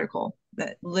you an article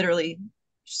that literally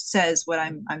says what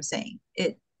I'm saying.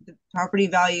 The property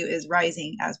value is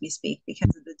rising as we speak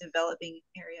because of the developing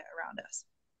area around us.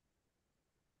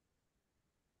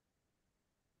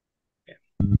 Yeah.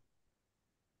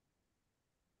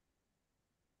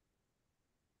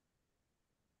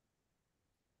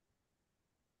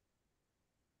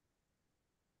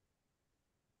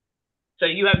 So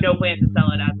you have no plans to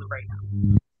sell it as of right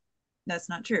now? That's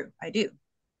not true. I do.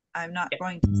 I'm not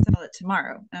going to sell it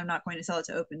tomorrow, and I'm not going to sell it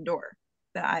to Open Door.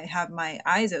 But I have my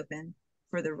eyes open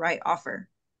for the right offer,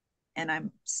 and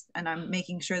I'm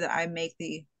making sure that I make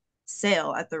the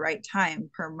sale at the right time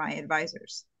per my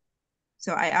advisors.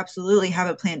 So I absolutely have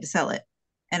a plan to sell it,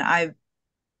 and I've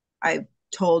I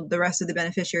told the rest of the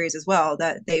beneficiaries as well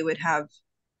that they would have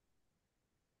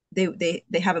they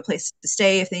have a place to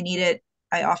stay if they need it.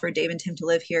 I offered Dave and Tim to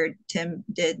live here. Tim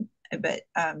did, but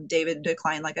David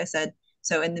declined, like I said.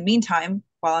 So in the meantime,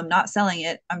 while I'm not selling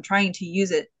it, I'm trying to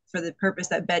use it for the purpose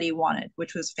that Betty wanted,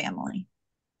 which was family,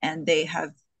 and they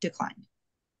have declined.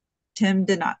 Tim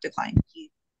did not decline; he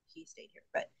stayed here,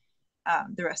 but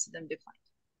the rest of them declined.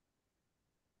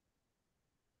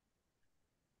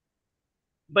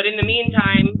 But in the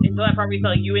meantime, until that property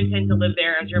sells, you intend to live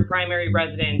there as your primary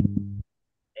residence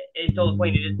until the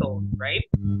point it is sold, right?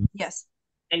 Yes.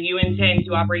 And you intend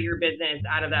to operate your business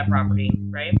out of that property,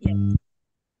 right? Yes.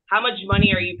 How much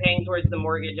money are you paying towards the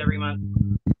mortgage every month?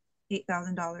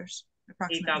 $8,000,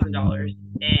 approximately. $8,000.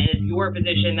 And it's your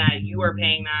position that you are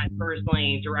paying that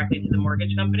personally directly to the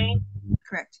mortgage company?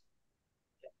 Correct.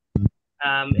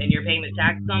 And you're paying the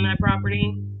taxes on that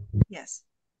property? Yes.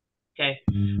 Okay.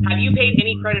 Have you paid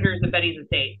any creditors of Betty's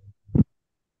estate?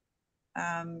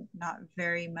 Not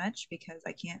very much because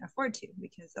I can't afford to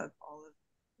because of all of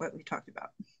what we talked about.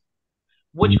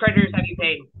 Which creditors have you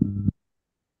paid?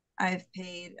 I've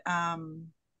paid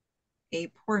a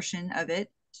portion of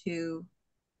it to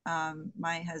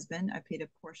my husband. I paid a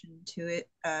portion to it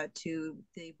to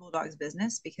the Bulldogs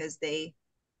business because they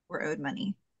were owed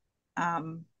money.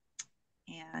 And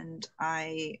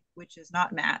which is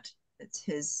not Matt, it's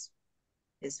his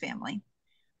family.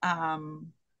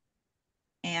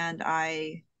 And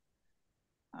I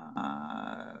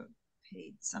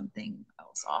paid something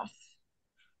else off.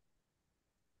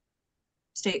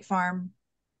 State Farm.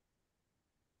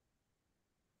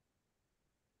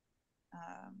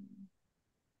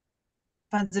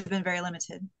 Funds have been very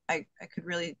limited. I could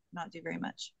really not do very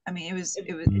much. I mean, it was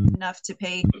enough to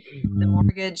pay the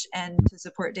mortgage and to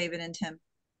support David and Tim.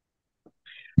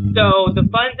 So the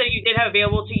funds that you did have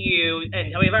available to you,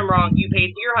 and tell me if I'm wrong, you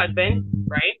paid to your husband,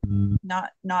 right?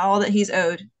 Not all that he's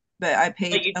owed, but I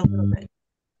paid a little bit.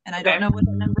 And I don't know what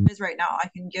the number is right now. I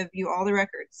can give you all the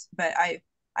records, but I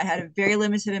had a very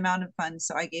limited amount of funds,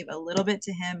 so I gave a little bit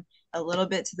to him, a little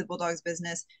bit to the Bulldogs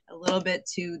business, a little bit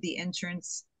to the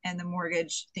insurance and the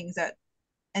mortgage things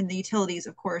and the utilities,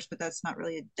 of course, but that's not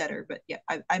really a debtor. But yeah,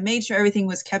 I made sure everything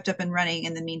was kept up and running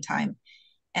in the meantime,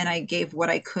 and I gave what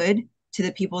I could to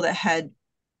the people that had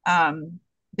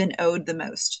been owed the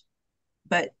most.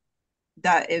 But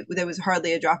there was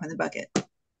hardly a drop in the bucket.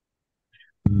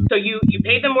 So you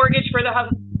paid the mortgage for the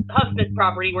Husband's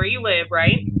property where you live,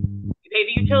 right? You paid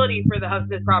the utilities for the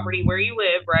Husband's property where you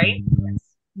live, right? Yes.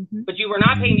 Mm-hmm. But you were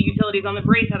not paying the utilities on the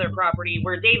Braceheather property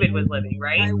where David was living,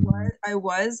 right? I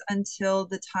was until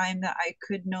the time that I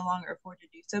could no longer afford to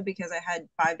do so because I had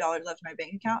 $5 left in my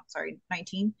bank account. Sorry,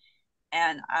 19.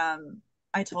 And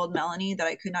I told Melanie that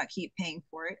I could not keep paying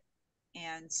for it,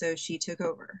 and so she took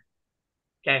over.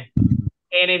 Okay.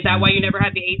 And is that why you never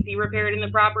had the AC repaired in the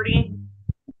property?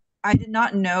 I did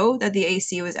not know that the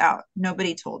AC was out.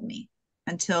 Nobody told me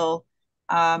until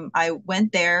I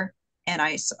went there and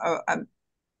I saw.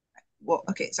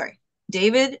 Sorry.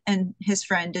 David and his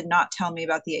friend did not tell me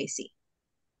about the AC.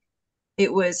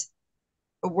 It was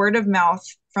a word of mouth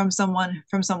from someone.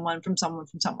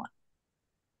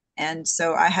 And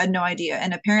so I had no idea.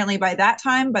 And apparently by the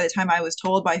time I was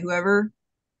told by whoever,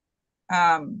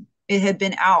 it had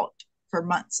been out for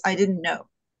months. I didn't know.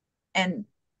 And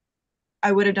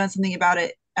I would have done something about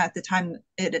it at the time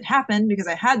it had happened because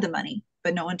I had the money,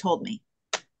 but no one told me.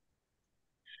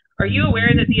 Are you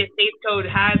aware that the estate code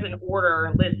has an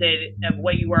order listed of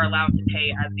what you are allowed to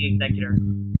pay as the executor?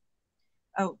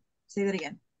 Oh, say that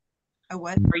again. A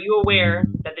what? Are you aware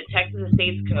that the Texas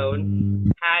Estates Code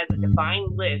has a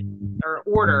defined list or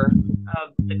order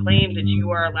of the claims that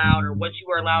you are allowed or what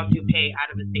you are allowed to pay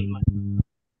out of estate money?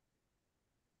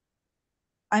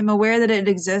 I'm aware that it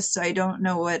exists. I don't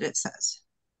know what it says.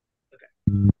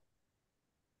 Okay.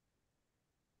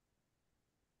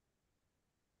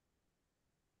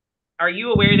 Are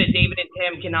you aware that David and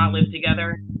Tim cannot live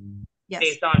together? Yes.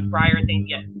 Based on prior things?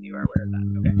 Yes, you are aware of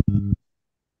that. Okay.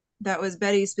 That was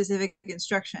Betty's specific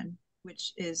instruction,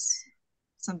 which is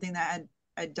something that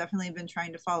I'd definitely been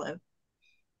trying to follow.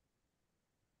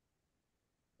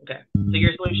 Okay. So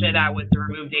your solution to that was to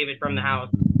remove David from the house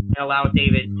and allow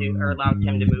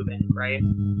Tim to move in, right?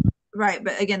 Right.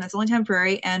 But again, that's only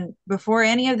temporary. And before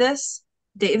any of this,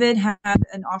 David had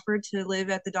an offer to live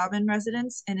at the Dobbin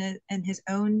residence in his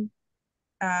own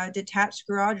detached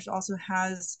garage. It also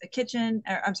has a kitchen.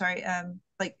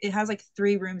 Like it has like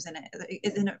 3 rooms in it.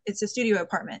 It's a studio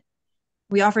apartment.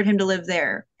 We offered him to live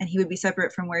there and he would be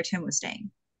separate from where Tim was staying.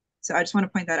 So I just want to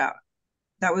point that out.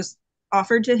 That was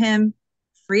offered to him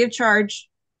free of charge.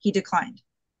 He declined.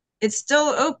 It's still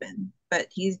open, but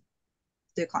he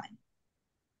decline.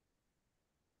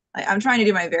 I'm trying to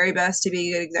do my very best to be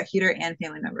a good executor and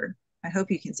family member. I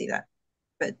hope you can see that,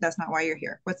 but that's not why you're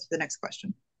here. What's the next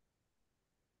question?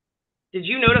 Did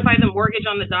you notify the mortgage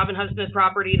on the Dobbin husband's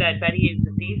property that Betty is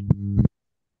deceased?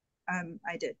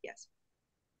 I did, yes.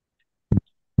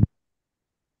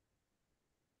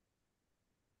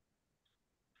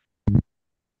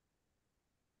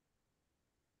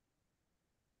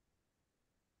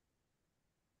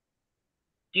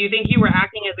 Do you think you were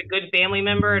acting as a good family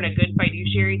member and a good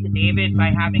fiduciary to David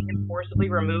by having him forcibly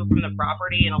removed from the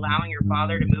property and allowing your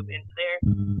father to move into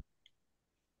there?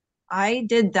 I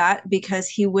did that because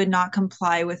he would not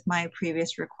comply with my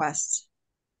previous requests.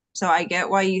 So I get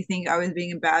why you think I was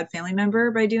being a bad family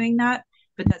member by doing that,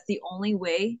 but that's the only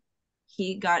way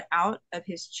he got out of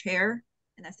his chair,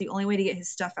 and that's the only way to get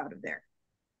his stuff out of there.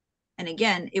 And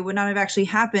again, it would not have actually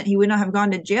happened. He would not have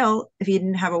gone to jail if he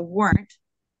didn't have a warrant.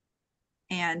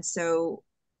 And so,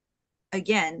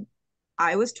 again,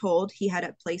 I was told he had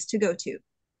a place to go to,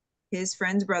 his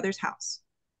friend's brother's house.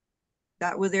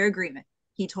 That was their agreement.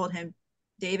 He told him,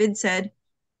 David said,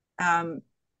 I'm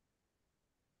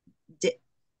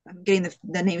getting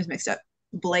the names mixed up.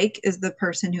 Blake is the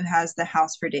person who has the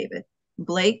house for David.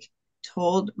 Blake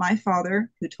told my father,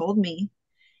 who told me,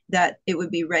 that it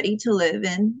would be ready to live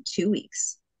in 2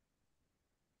 weeks.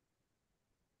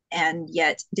 And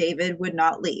yet David would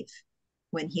not leave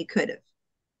when he could have.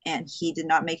 And he did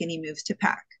not make any moves to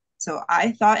pack. So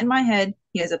I thought in my head,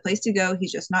 he has a place to go.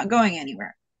 He's just not going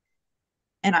anywhere.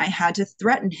 And I had to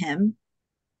threaten him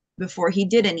before he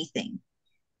did anything.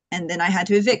 And then I had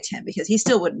to evict him because he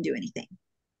still wouldn't do anything.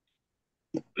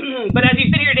 But as you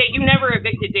sit here today, you never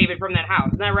evicted David from that house.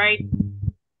 Isn't that right?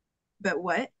 But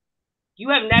what? You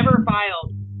have never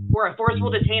filed for a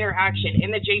forceful detainer action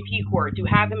in the JP court to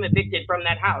have him evicted from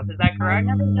that house. Is that correct?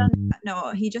 I've never done that.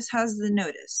 No, he just has the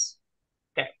notice.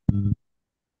 Okay. And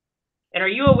are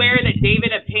you aware that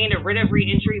David obtained a writ of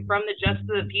reentry from the Justice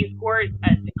of the Peace Court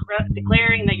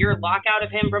declaring that your lockout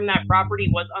of him from that property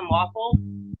was unlawful?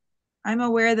 I'm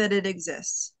aware that it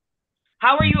exists.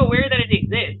 How are you aware that it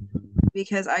exists?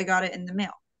 Because I got it in the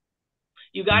mail.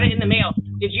 You got it in the mail.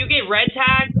 Did you get red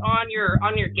tags on your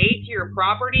gate to your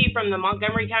property from the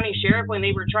Montgomery County Sheriff when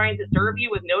they were trying to serve you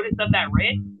with notice of that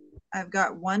writ? I've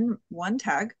got one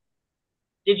tag.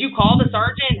 Did you call the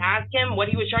sergeant and ask him what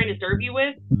he was trying to serve you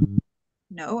with?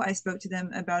 No, I spoke to them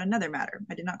about another matter.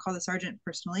 I did not call the sergeant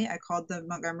personally. I called the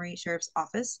Montgomery Sheriff's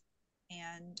Office,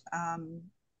 and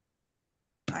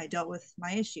I dealt with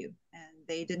my issue, and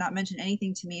they did not mention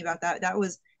anything to me about that. That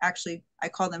was actually, I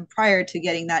called them prior to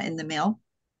getting that in the mail,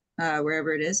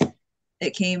 wherever it is.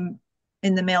 It came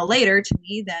in the mail later to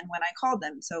me than when I called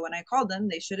them. So when I called them,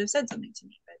 they should have said something to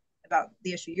me about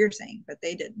the issue you're saying, but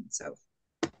they didn't. So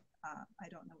I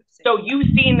don't know what to say. So you've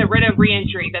seen the writ of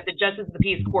reentry that the Justice of the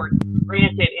Peace Court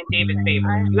granted in David's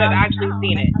favor. You have actually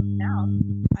seen it.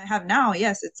 I have now,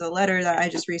 yes. It's a letter that I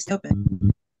just recently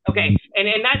opened. Okay, and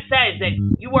that says that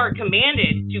you are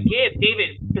commanded to give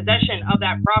David possession of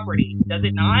that property, does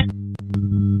it not?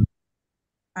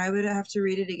 I would have to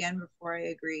read it again before I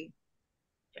agree.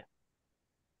 Yeah.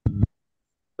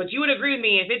 But you would agree with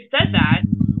me, if it said that,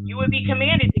 you would be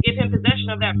commanded to give him possession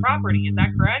of that property, is that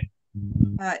correct?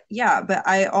 Yeah, but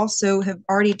I also have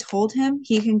already told him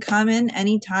he can come in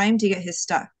anytime to get his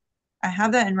stuff. I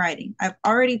have that in writing. I've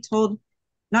already told,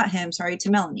 not him, sorry, to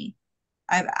Melanie.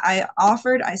 I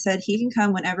offered, I said he can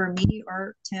come whenever me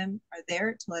or Tim are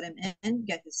there to let him in,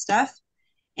 get his stuff.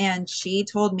 And she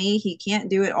told me he can't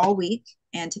do it all week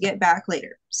and to get back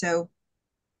later. So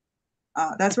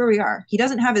that's where we are. He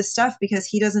doesn't have his stuff because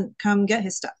he doesn't come get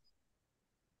his stuff.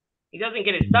 He doesn't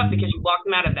get his stuff because you locked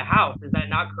him out of the house. Is that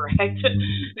not correct?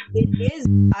 It is.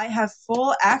 I have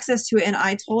full access to it. And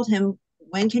I told him,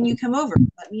 when can you come over?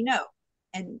 Let me know.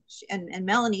 And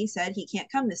Melanie said he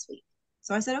can't come this week.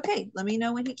 So I said, okay, let me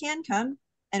know when he can come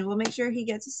and we'll make sure he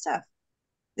gets his stuff.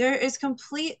 There is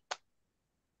complete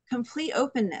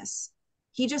openness.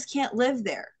 He just can't live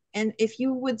there. And if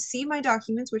you would see my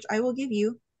documents, which I will give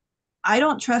you, I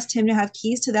don't trust him to have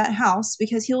keys to that house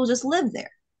because he will just live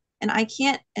there. And I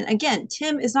can't, and again,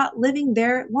 Tim is not living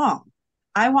there long.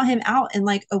 I want him out in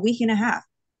like a week and a half.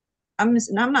 I'm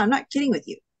not kidding with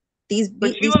you.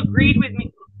 But you agreed with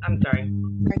me. I'm sorry.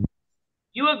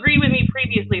 You agreed with me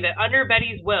previously that under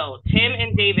Betty's will, Tim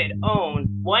and David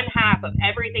own 1/2 of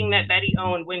everything that Betty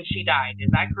owned when she died. Is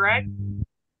that correct?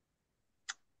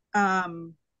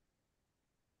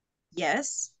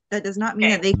 Yes. That does not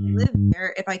mean that they can live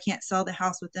there if I can't sell the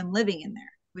house with them living in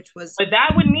there, which was. But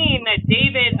that would mean that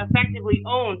David effectively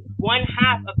owns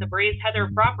 1/2 of the Braes Heather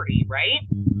property, right?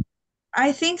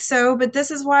 I think so, but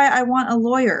this is why I want a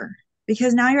lawyer,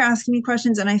 because now you're asking me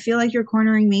questions and I feel like you're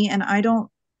cornering me, and I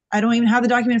don't even have the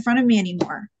document in front of me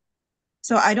anymore.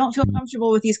 So I don't feel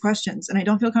comfortable with these questions, and I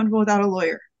don't feel comfortable without a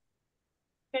lawyer.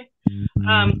 Okay.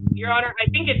 Your Honor, I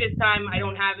think at this time I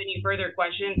don't have any further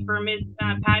questions for Ms.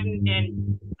 Patton,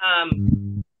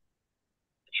 and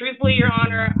truthfully, Your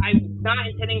Honor, I'm not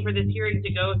intending for this hearing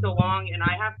to go so long, and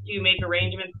I have to make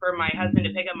arrangements for my husband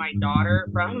to pick up my daughter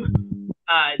from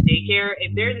daycare.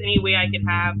 If there's any way I could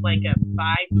have like a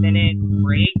 5-minute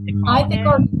break to call I think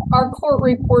our court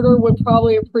reporter would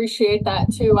probably appreciate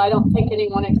that too. I don't think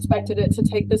anyone expected it to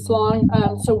take this long.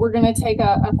 So we're going to take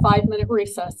a 5-minute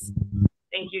recess.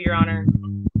 Thank you, Your Honor.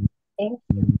 Thank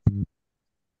you.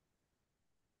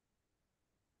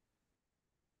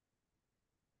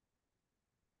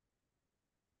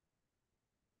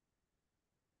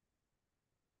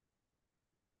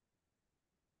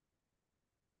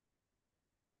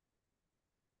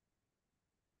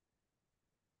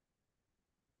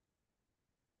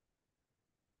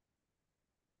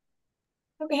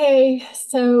 Okay,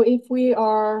 so if we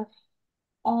are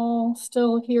all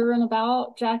still here and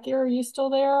about, Jackie, are you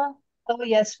still there? Oh,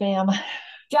 yes, ma'am.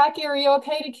 Jackie, are you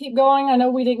okay to keep going? I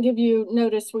know we didn't give you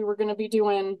notice we were going to be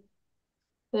doing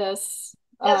this.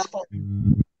 Yes,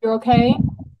 You're okay?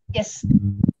 yes.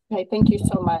 Okay, thank you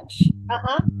so much.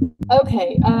 Uh-huh.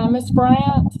 Okay, Ms.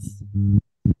 Bryant,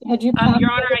 had you passed Your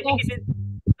the Honor, I think witness? it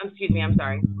is. Excuse me, I'm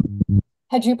sorry.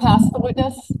 Had you passed the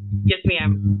witness? Yes,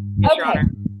 ma'am. Yes, Your Okay,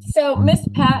 Honor. so Ms.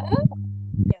 Patton,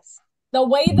 Yes. the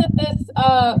way that this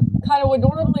kind of would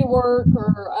normally work,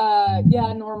 or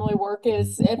normally work,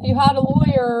 is if you had a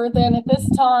lawyer, then at this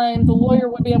time the lawyer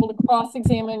would be able to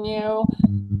cross-examine you,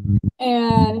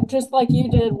 and just like you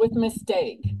did with Miss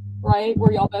Dake, right,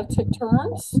 where y'all both took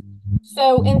turns.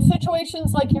 So in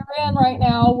situations like you're in right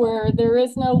now, where there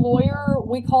is no lawyer,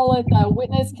 we call it the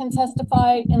witness can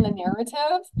testify in the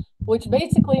narrative, which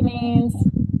basically means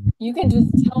you can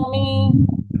just tell me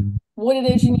what it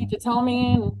is you need to tell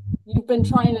me, and you've been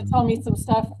trying to tell me some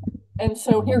stuff, and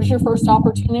so here's your first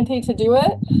opportunity to do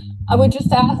it. I would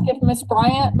just ask if Miss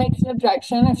Bryant makes an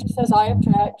objection. If she says I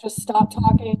object, just stop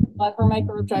talking, let her make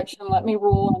her objection, let me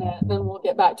rule on it, and then we'll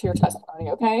get back to your testimony,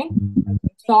 okay?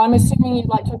 So I'm assuming you'd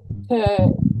like to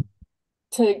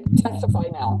testify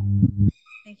now.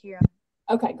 Thank you, Your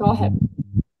Honor. Okay, go ahead.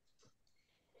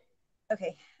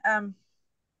 Okay.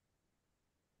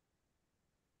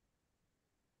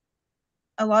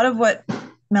 A lot of what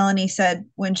Melanie said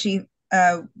when she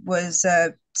was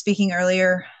speaking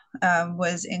earlier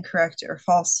was incorrect or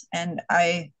false. And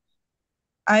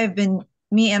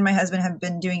me and my husband have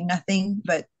been doing nothing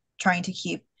but trying to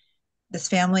keep this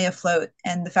family afloat.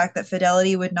 And the fact that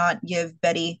Fidelity would not give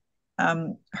Betty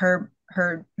her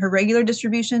regular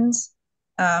distributions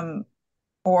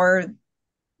or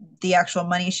the actual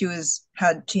money she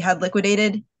had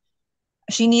liquidated.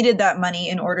 She needed that money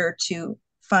in order to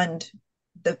fund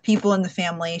the people in the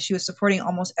family. She was supporting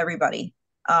almost everybody,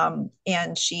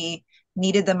 and she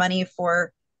needed the money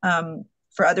for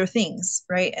other things,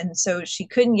 right? And so she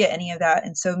couldn't get any of that.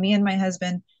 And so me and my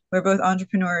husband, we're both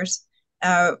entrepreneurs.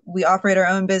 We operate our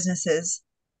own businesses,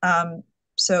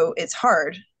 so it's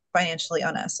hard financially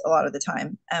on us a lot of the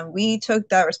time. And we took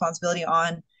that responsibility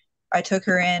on. I took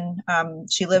her in.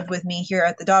 She lived with me here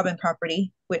at the Dobbin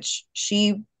property, which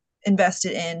she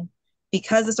invested in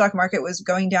because the stock market was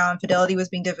going down. Fidelity was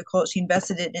being difficult. She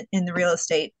invested it in the real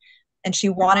estate, and she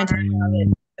wanted to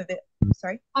have it.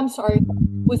 Sorry? I'm sorry.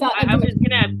 Was that? I'm just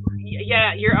gonna,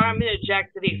 I'm gonna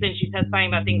object to the extent she's testifying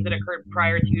about things that occurred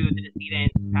prior to the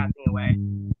decedent passing away.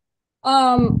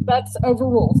 That's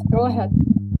overruled. Go ahead.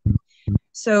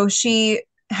 So she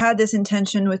had this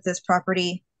intention with this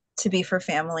property to be for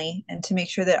family and to make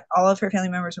sure that all of her family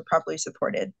members were properly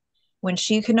supported. When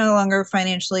she could no longer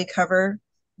financially cover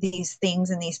these things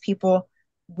and these people,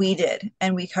 we did,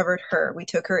 and we covered her. We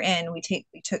took her in. We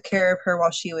took care of her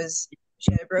while she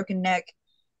had a broken neck.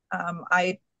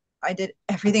 I did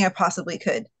everything I possibly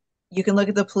could. You can look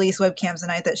at the police webcams the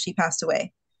night that she passed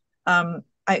away.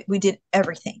 We did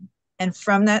everything. And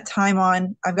from that time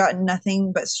on, I've gotten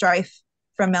nothing but strife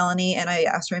from Melanie, and I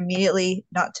asked her immediately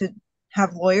not to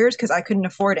have lawyers because I couldn't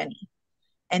afford any.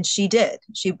 And she did.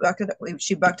 She bucked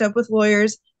up with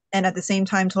lawyers, and at the same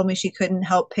time told me she couldn't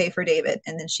help pay for David.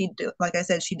 And then like I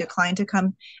said, she declined to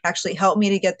come actually help me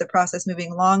to get the process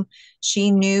moving along.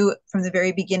 She knew from the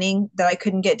very beginning that I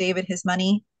couldn't get David his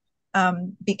money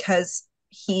because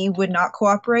he would not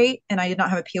cooperate, and I did not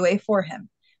have a POA for him.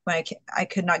 When I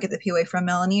could not get the POA from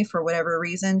Melanie for whatever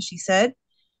reason she said.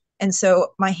 And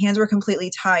so my hands were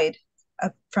completely tied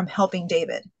from helping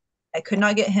David. I could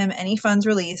not get him any funds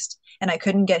released, and I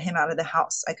couldn't get him out of the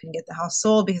house. I couldn't get the house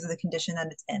sold because of the condition that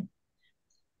it's in.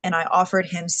 And I offered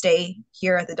him stay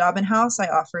here at the Dobbin house. I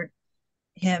offered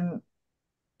him,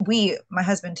 my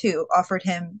husband too, offered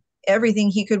him everything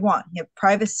he could want. He had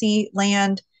privacy,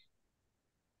 land,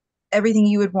 everything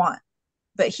you would want,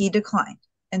 but he declined.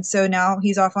 And so now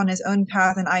he's off on his own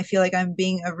path, and I feel like I'm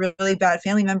being a really bad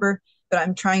family member, but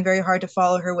I'm trying very hard to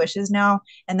follow her wishes now.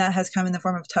 And that has come in the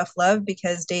form of tough love,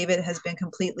 because David has been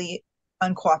completely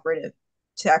uncooperative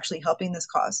to actually helping this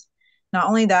cause. Not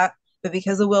only that, but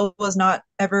because the will was not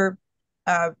ever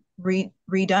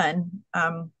redone,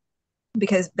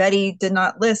 because Betty did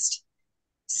not list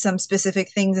some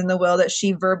specific things in the will that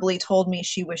she verbally told me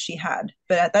she wished she had.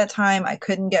 But at that time, I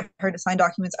couldn't get her to sign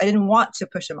documents. I didn't want to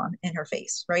push them on in her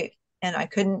face, right? And I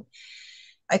couldn't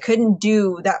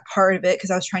do that part of it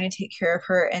because I was trying to take care of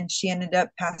her, and she ended up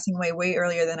passing away way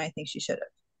earlier than I think she should have.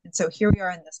 And so here we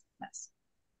are in this mess.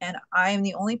 And I am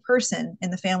the only person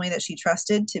in the family that she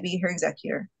trusted to be her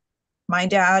executor. My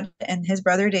dad and his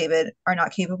brother David are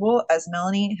not capable, as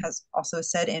Melanie has also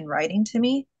said in writing to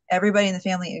me. Everybody in the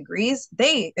family agrees.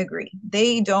 They agree.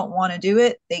 They don't want to do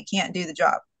it. They can't do the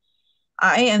job.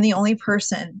 I am the only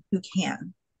person who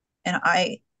can. And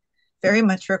I very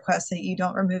much request that you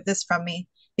don't remove this from me,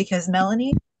 because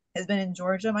Melanie has been in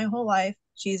Georgia my whole life.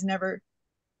 She's never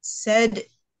said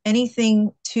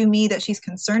anything to me that she's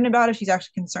concerned about. If she's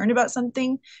actually concerned about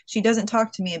something, she doesn't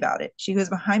talk to me about it. She goes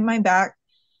behind my back.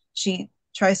 She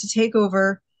tries to take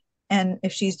over. And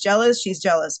if she's jealous, she's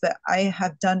jealous. But I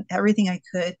have done everything I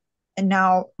could. And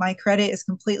now my credit is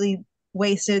completely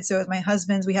wasted. So is my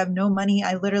husband's. We have no money.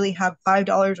 I literally have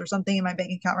 $5 or something in my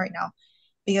bank account right now,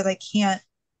 because I can't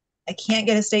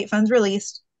get estate funds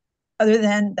released other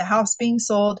than the house being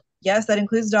sold. Yes, that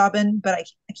includes Dobbin, but I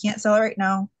can't sell it right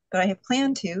now. But I have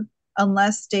planned to,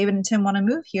 unless David and Tim want to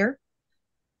move here.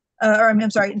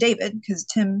 I'm sorry, David, because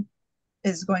Tim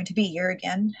is going to be here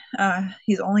again.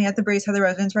 He's only at the Brace Heather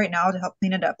residence right now to help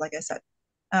clean it up, like I said.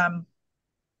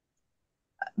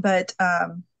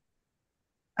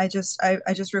 I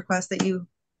just request that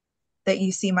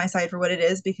you see my side for what it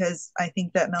is, because I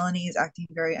think that Melanie is acting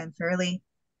very unfairly,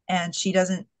 and she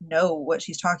doesn't know what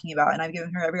she's talking about. And I've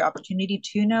given her every opportunity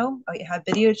to know. I have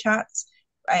video chats.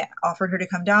 I offered her to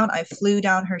come down. I flew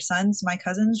down her sons, my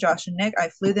cousins, Josh and Nick. I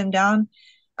flew them down,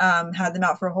 had them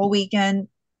out for a whole weekend,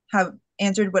 have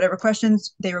answered whatever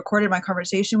questions. They recorded my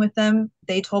conversation with them.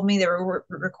 They told me they were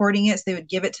recording it so they would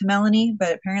give it to Melanie,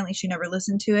 but apparently she never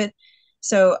listened to it.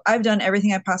 So I've done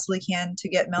everything I possibly can to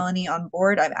get Melanie on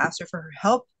board. I've asked her for her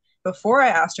help. Before I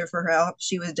asked her for her help,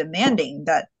 she was demanding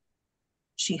that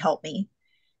she help me.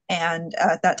 And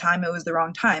at that time, it was the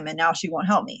wrong time. And now she won't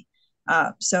help me.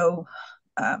 So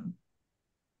I'm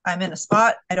in a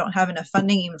spot. I don't have enough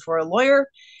funding even for a lawyer.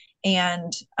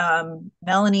 And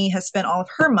Melanie has spent all of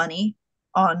her money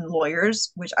on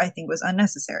lawyers, which I think was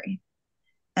unnecessary.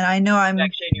 And I know I'm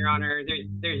Objection, Your Honor.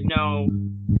 There's no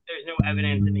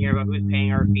evidence in here about who's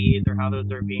paying our fees or how those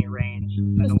are being arranged.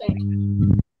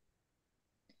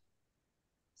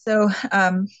 So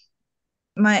and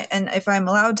if I'm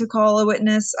allowed to call a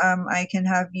witness, I can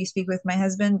have you speak with my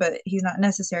husband, but he's not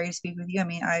necessary to speak with you. I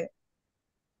mean,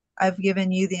 I've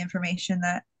given you the information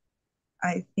that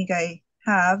I think I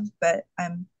have, but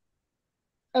I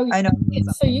know.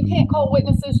 So you can't call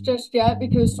witnesses just yet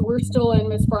because we're still in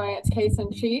Miss Bryant's case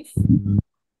in chief.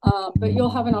 But you'll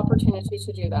have an opportunity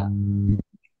to do that.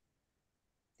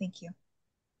 Thank you.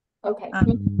 Okay.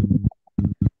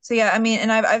 So yeah, I mean,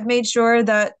 and I've made sure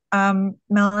that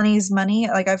Melanie's money,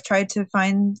 like I've tried to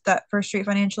find that First Street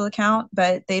Financial account,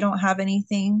 but they don't have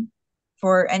anything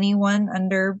for anyone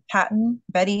under Patton,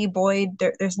 Betty, Boyd.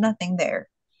 There's nothing there.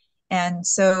 And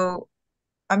so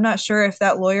I'm not sure if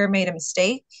that lawyer made a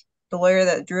mistake, the lawyer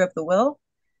that drew up the will.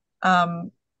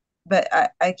 But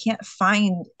I can't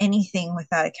find anything with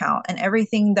that account, and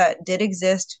everything that did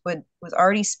exist was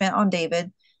already spent on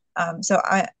David.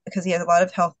 Because he has a lot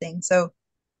of health things. So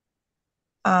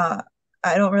I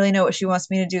don't really know what she wants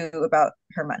me to do about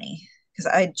her money,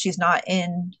 because she's not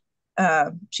a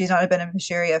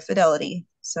beneficiary of Fidelity.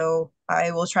 So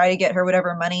I will try to get her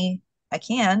whatever money I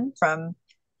can from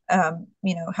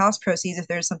house proceeds if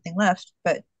there's something left,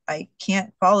 but I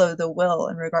can't follow the will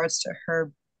in regards to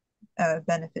her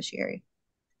beneficiary.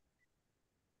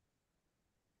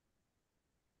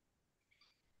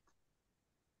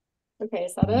 Okay,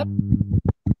 is that it?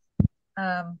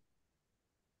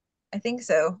 I think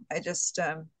so. I just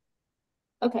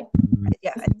okay.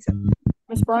 Yeah, I think so.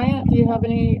 Ms. Bryant, do you have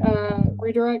any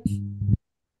redirects?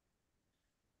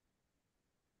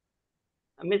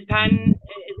 Ms. Patton,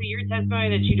 is it your testimony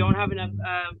that you don't have enough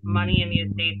money in the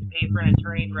estate to pay for an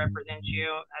attorney to represent you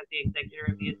as the executor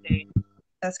of the estate?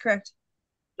 That's correct.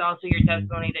 also your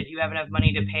testimony that you have enough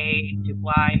money to pay to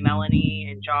fly Melanie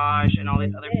and Josh and all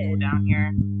these other people down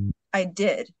here? I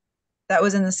did. That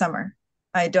was in the summer.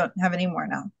 I don't have any more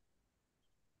now.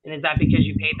 And is that because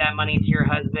you paid that money to your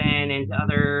husband and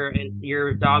to and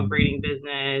your dog breeding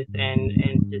business and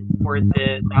to support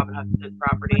the Robin Hood's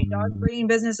property? My dog breeding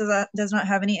business does not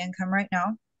have any income right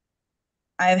now.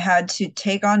 I've had to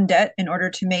take on debt in order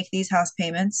to make these house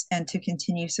payments and to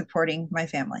continue supporting my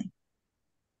family.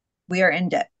 We are in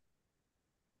debt.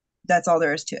 That's all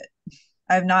there is to it.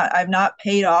 I've not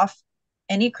paid off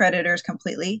any creditors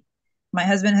completely. My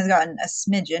husband has gotten a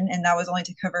smidgen, and that was only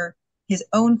to cover his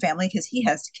own family because he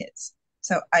has kids.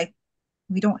 So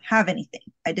we don't have anything.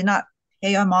 I did not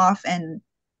pay him off, and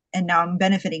now I'm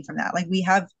benefiting from that. Like, we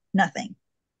have nothing,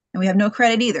 and we have no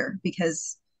credit either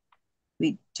because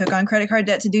we took on credit card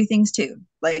debt to do things too.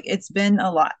 Like, it's been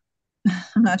a lot.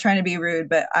 I'm not trying to be rude,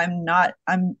 but I'm not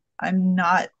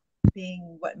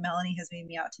being what Melanie has made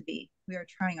me out to be. We are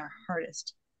trying our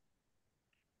hardest.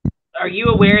 Are you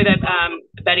aware that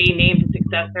Betty named a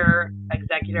successor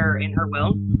executor in her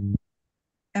will?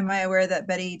 Am I aware that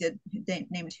Betty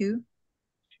named who?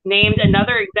 Named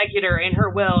another executor in her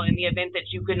will in the event that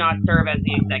you could not serve as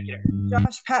the executor.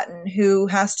 Josh Patton, who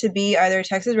has to be either a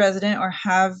Texas resident or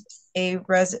have a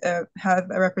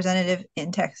representative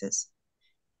in Texas.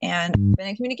 And I've been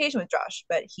in communication with Josh,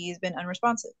 but he's been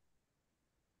unresponsive.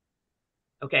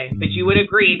 Okay, but you would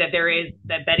agree that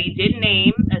that Betty did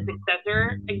name a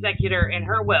successor executor in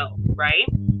her will, right?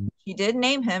 She did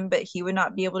name him, but he would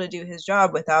not be able to do his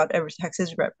job without a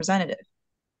Texas representative.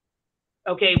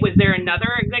 Okay, was there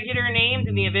another executor named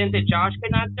in the event that Josh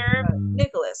could not serve?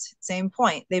 Nicholas, same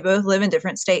point. They both live in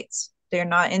different states. They're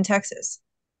not in Texas.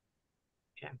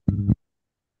 Okay.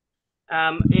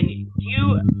 And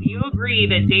you agree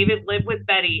that David lived with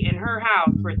Betty in her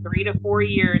house for 3 to 4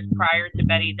 years prior to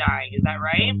Betty dying. Is that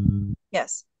right?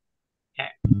 Yes. Okay.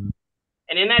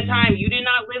 And in that time, you did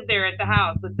not live there at the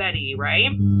house with Betty, right?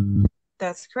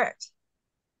 That's correct.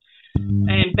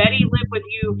 And Betty lived with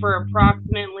you for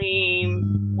approximately,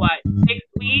 6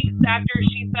 weeks after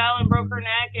she fell and broke her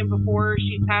neck and before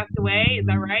she passed away. Is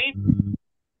that right?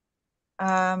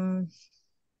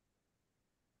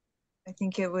 I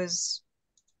think it was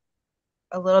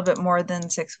a little bit more than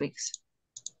 6 weeks.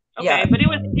 Okay, yeah. But it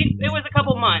was a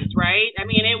couple months, right? I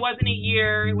mean, it wasn't a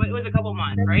year. It was a couple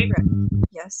months, right?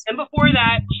 Yes. And before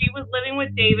that, she was living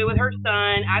with David, with her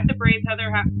son, at the Braves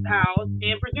Heather house,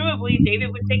 and presumably David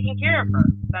was taking care of her.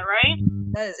 Is that right?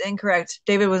 That is incorrect.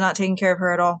 David was not taking care of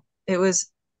her at all. It was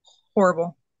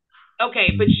horrible.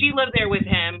 Okay, but she lived there with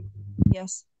him.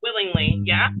 Yes. Willingly,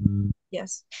 yeah?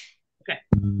 Yes. Okay.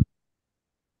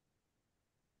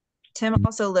 Tim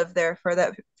also lived there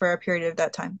for a period of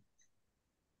that time.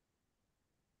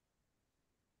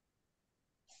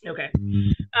 Okay.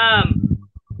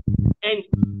 And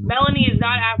Melanie is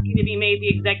not asking to be made the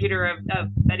executor of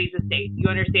Betty's estate. You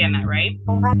understand that, right?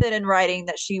 I have it in writing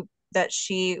that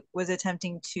she was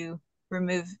attempting to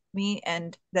remove me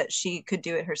and that she could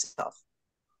do it herself.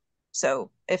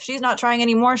 So if she's not trying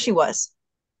anymore, she was.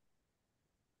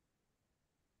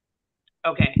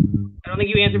 Okay. I don't think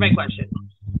you answered my question.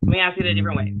 Let me ask it a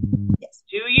different way. Yes.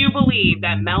 Do you believe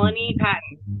that Melanie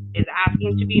Patton is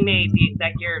asking to be named the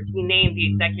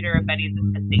executor of Betty's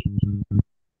estate?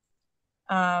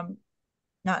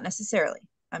 Not necessarily.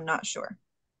 I'm not sure.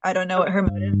 I don't know what her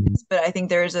motive is, but I think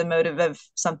there is a motive of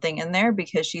something in there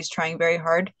because she's trying very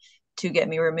hard to get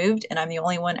me removed, and I'm the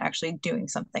only one actually doing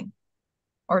something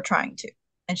or trying to,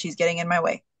 and she's getting in my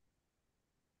way.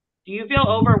 Do you feel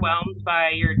overwhelmed by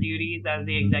your duties as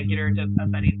the executor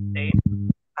of Betty's estate?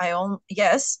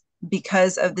 Yes,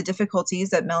 because of the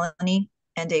difficulties that Melanie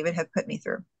and David have put me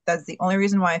through. That's the only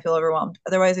reason why I feel overwhelmed.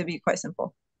 Otherwise, it'd be quite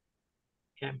simple.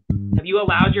 Okay. Have you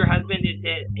allowed your husband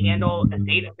to handle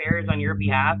estate affairs on your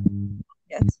behalf?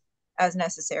 Yes, as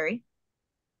necessary.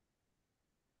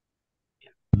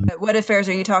 But what affairs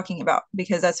are you talking about?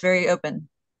 Because that's very open.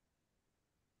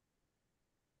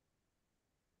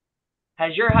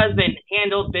 Has your husband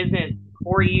handled business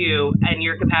for you in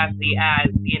your capacity as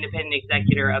the independent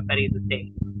executor of Betty's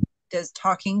estate? Does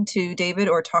talking to David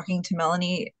or talking to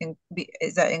Melanie,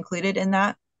 is that included in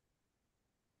that?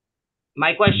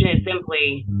 My question is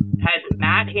simply, has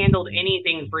Matt handled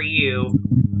anything for you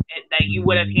that you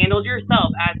would have handled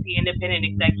yourself as the independent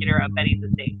executor of Betty's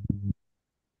estate?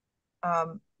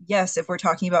 Yes, if we're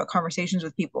talking about conversations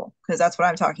with people, because that's what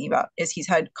I'm talking about, is he's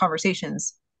had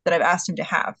conversations that I've asked him to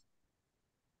have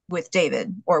with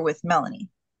David or with Melanie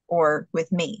or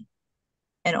with me.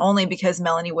 And only because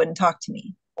Melanie wouldn't talk to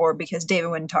me or because David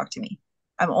wouldn't talk to me.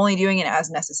 I'm only doing it as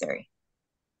necessary.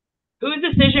 Whose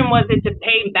decision was it to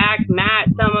pay back Matt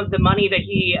some of the money that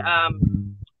he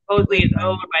supposedly is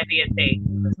owed by the estate?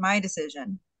 It was my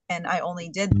decision, and I only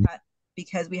did that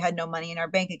because we had no money in our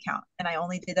bank account, and I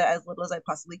only did that as little as I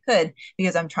possibly could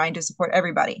because I'm trying to support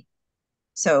everybody.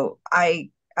 So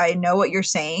I know what you're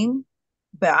saying,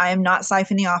 but I am not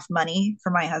siphoning off money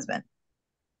for my husband.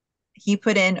 He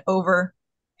put in over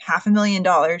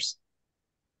 $500,000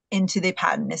 into the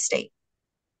Patton estate,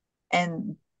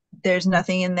 and there's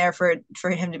nothing in there for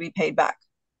him to be paid back.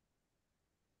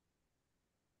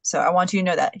 So I want you to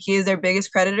know that he is their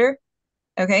biggest creditor,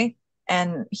 okay?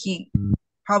 And he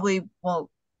probably will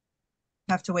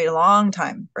have to wait a long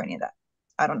time for any of that.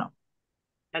 I don't know.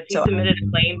 Has he submitted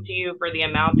a claim to you for the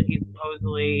amount that he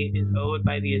supposedly is owed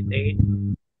by the estate?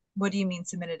 What do you mean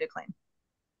submitted a claim?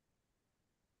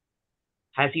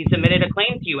 Has he submitted a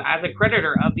claim to you as a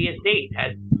creditor of the estate?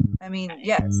 I mean,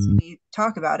 yes, we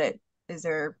talk about it. Is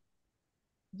there,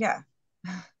 yeah,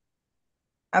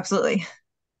 absolutely.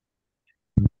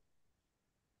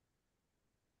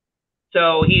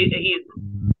 So he's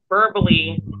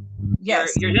verbally,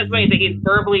 yes, your testimony is that he's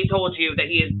verbally told you that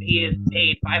he is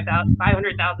paid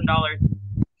 $500,000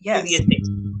 yes. to the estate.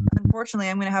 Unfortunately,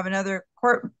 I'm going to have another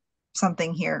court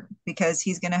something here because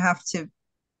he's going to have to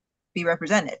be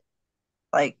represented.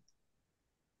 Like,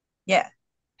 yeah.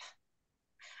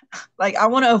 Like, I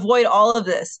want to avoid all of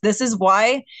this. This is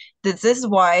why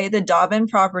the Dobbin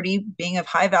property being of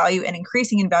high value and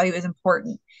increasing in value is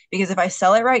important. Because if I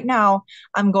sell it right now,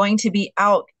 I'm going to be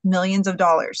out millions of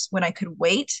dollars when I could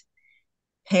wait,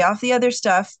 pay off the other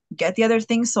stuff, get the other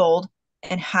things sold,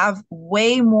 and have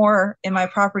way more in my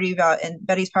property value and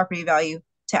Betty's property value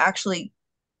to actually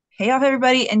pay off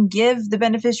everybody and give the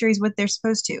beneficiaries what they're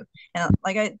supposed to. And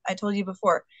like I told you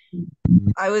before,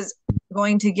 I was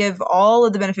going to give all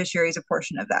of the beneficiaries a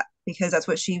portion of that because that's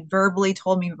what she verbally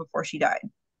told me before she died.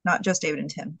 Not just David and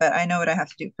Tim, but I know what I have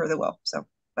to do for the will. So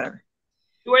whatever.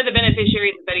 Who are the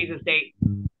beneficiaries of Betty's estate?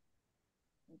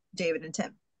 David and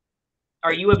Tim.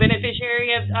 Are you a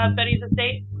beneficiary of Betty's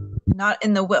estate? Not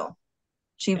in the will.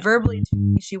 She verbally told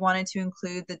me she wanted to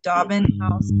include the Dobbin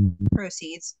house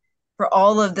proceeds for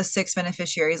all of the 6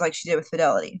 beneficiaries like she did with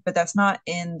Fidelity, but that's not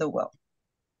in the will.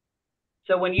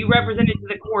 So when you represented to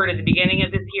the court at the beginning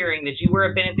of this hearing that you were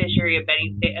a beneficiary of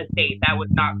Betty's estate, that was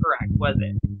not correct, was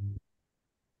it?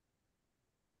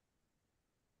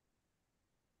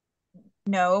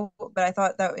 No, but I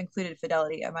thought that included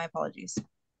Fidelity. My apologies.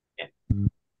 Yeah.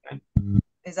 Okay.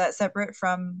 Is that separate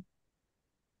from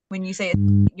when you say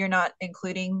you're not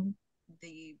including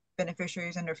the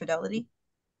beneficiaries under Fidelity?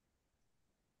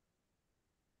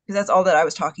 Because that's all that I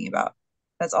was talking about.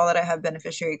 That's all that I have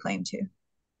beneficiary claim to.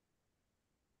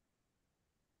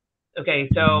 Okay,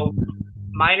 so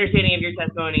my understanding of your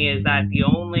testimony is that the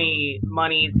only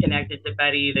monies connected to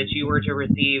Betty that you were to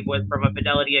receive was from a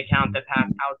Fidelity account that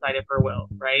passed outside of her will,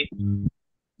 right?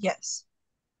 Yes.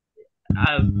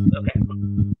 Okay.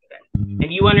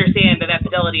 And you understand that that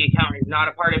Fidelity account is not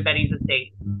a part of Betty's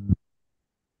estate?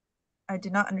 I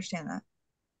did not understand that.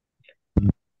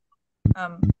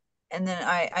 And then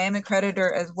I am a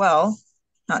creditor as well,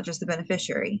 not just the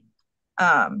beneficiary.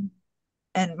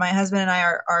 And my husband and I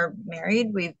are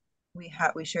married. We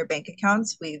share bank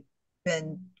accounts. We've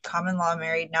been common law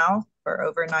married now for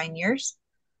over 9 years.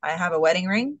 I have a wedding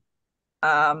ring.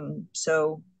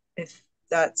 So if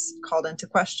that's called into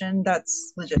question,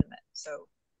 that's legitimate. So.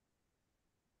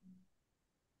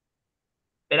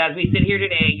 But as we sit here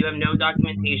today, you have no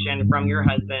documentation from your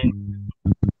husband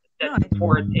that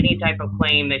supports any type of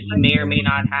claim that he may or may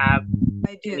not have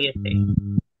in the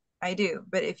estate. I do.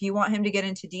 But if you want him to get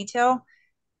into detail,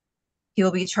 he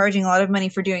will be charging a lot of money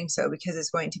for doing so because it's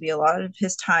going to be a lot of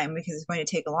his time because it's going to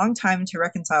take a long time to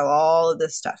reconcile all of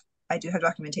this stuff. I do have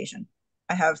documentation.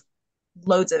 I have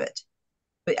loads of it.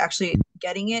 But actually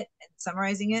getting it and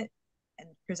summarizing it and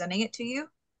presenting it to you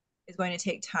is going to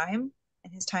take time,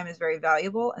 and his time is very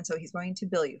valuable, and so he's going to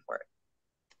bill you for it.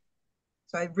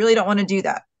 So I really don't want to do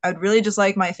that. I would really just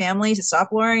like my family to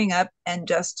stop lawyering up and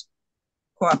just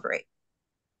cooperate.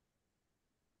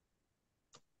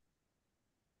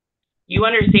 You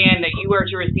understand that you are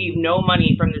to receive no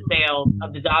money from the sale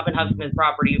of the Dobbin husband's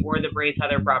property or the Brace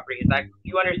Heather property. Is that,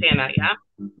 you understand that, yeah?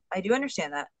 I do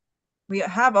understand that. We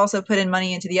have also put in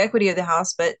money into the equity of the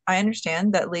house, but I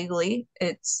understand that legally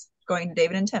it's going to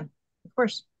David and Tim, of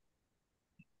course.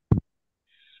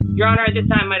 Your Honor, at this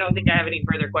time, I don't think I have any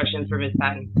further questions for Ms.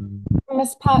 Patton.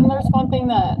 Ms. Patton, there's one thing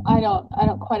that I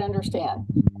don't quite understand.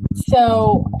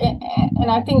 So,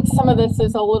 and I think some of this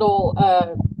is a little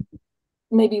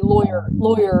maybe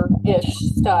lawyer-ish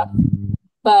stuff,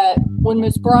 but when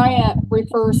Ms. Bryant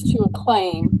refers to a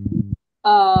claim,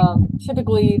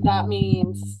 typically that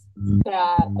means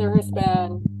that there has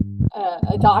been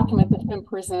a document that's been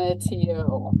presented to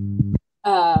you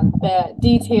that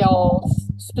details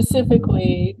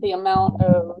specifically the amount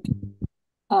owed.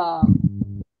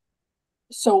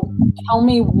 So tell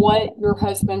me what your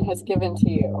husband has given to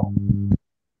you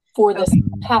for this Okay.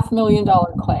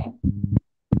 $500,000 claim.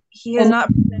 He has not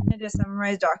presented a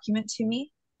summarized document to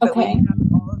me, but we Okay. have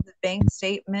all of the bank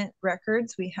statement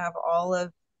records. We have all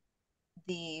of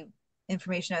the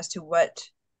information as to what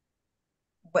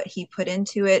he put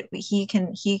into it. He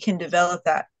can develop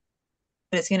that,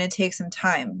 but it's going to take some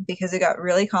time because it got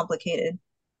really complicated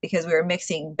because we were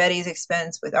mixing Betty's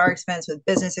expense with our expense, with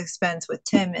business expense, with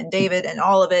Tim and David, and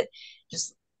all of it.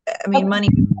 Just, I mean, money.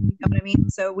 You know what I mean?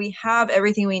 So we have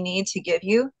everything we need to give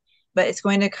you, but it's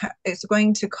going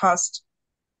to cost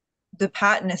the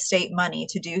patent estate money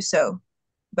to do so.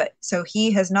 But so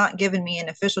he has not given me an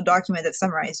official document that's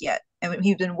summarized yet, and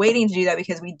he's been waiting to do that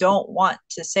because we don't want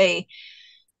to say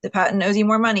the patent owes you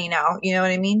more money now. You know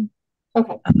what I mean?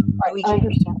 Okay. Right. I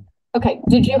understand. Okay.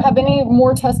 Did you have any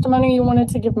more testimony you wanted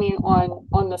to give me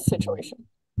on this situation?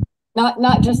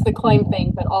 Not just the claim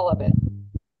thing, but all of it.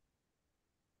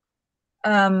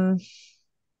 I'm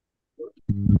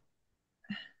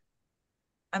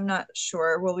not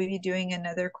sure. Will we be doing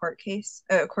another court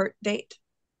date?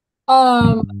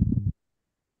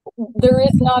 There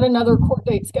is not another court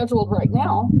date scheduled right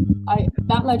now.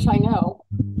 That much I know.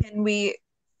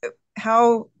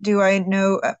 How do I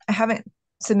know? I haven't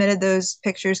submitted those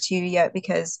pictures to you yet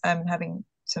because I'm having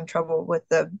some trouble with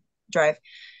the drive.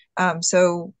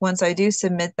 So once I do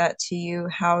submit that to you,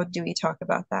 how do we talk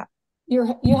about that? You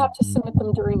have to submit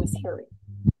them during this hearing.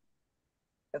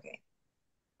 Okay.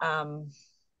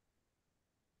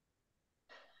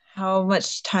 How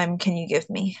much time can you give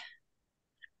me?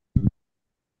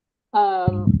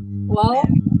 Well,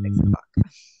 6 o'clock.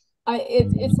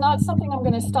 It's not something I'm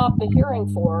going to stop the hearing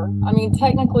for. I mean,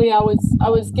 technically, I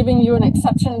was giving you an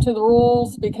exception to the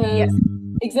rules because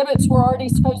exhibits were already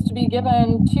supposed to be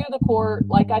given to the court.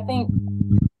 Like, I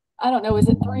don't know, is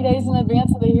it 3 days in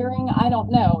advance of the hearing? I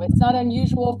don't know. It's not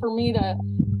unusual for me to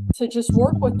just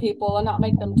work with people and not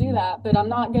make them do that, but I'm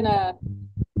not going to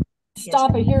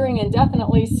stop a hearing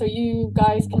indefinitely so you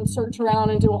guys can search around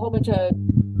and do a whole bunch of,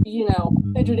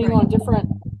 fidgeting on different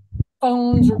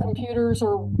phones or computers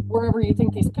or wherever you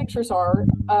think these pictures are.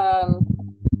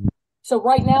 So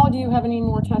right now, do you have any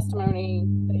more testimony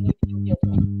that you can give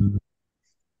me?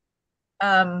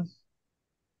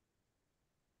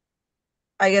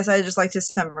 I guess I'd just like to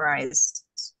summarize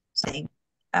saying,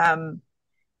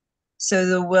 so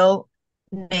the will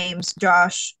names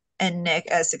Josh and Nick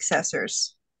as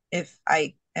successors if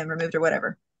I am removed or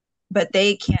whatever, but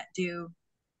they can't do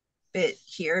it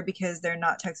here because they're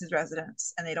not Texas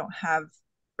residents and they don't have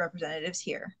representatives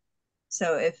here.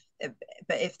 So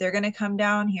if they're going to come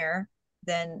down here,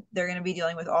 then they're going to be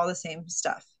dealing with all the same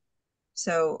stuff.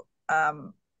 So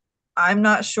I'm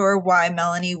not sure why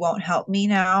Melanie won't help me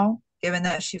now, given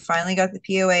that she finally got the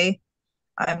POA.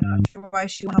 I'm not sure why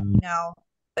she won't help me now,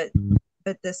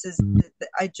 but this is,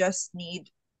 I just need,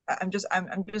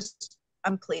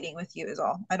 I'm pleading with you is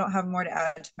all. I don't have more to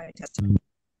add to my testimony.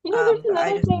 There's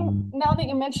another thing, now that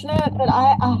you mention it, that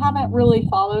I haven't really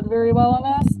followed very well on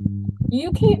this.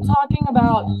 You keep talking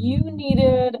about you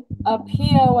needed a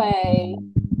POA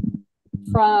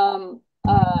from,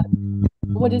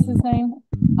 what is his name?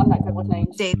 I'm not good with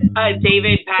names. David.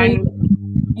 David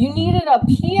Patton. You needed a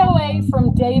POA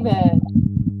from David.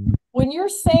 When you're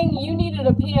saying you needed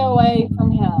a POA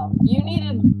from him,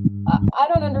 I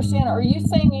don't understand. Are you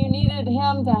saying you needed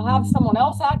him to have someone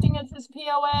else acting as his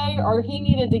POA, or he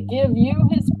needed to give you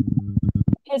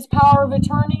his power of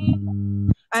attorney?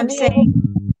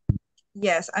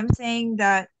 Yes, I'm saying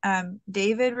that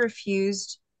David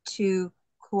refused to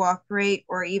cooperate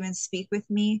or even speak with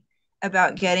me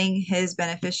about getting his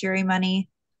beneficiary money.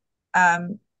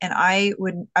 And I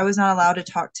was not allowed to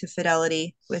talk to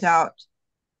Fidelity without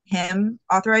him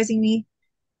authorizing me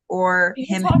or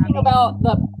him talking about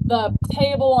the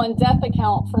payable on death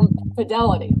account from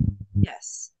Fidelity.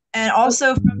 Yes. And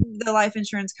also from the life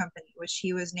insurance company, which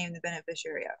he was named the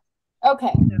beneficiary of.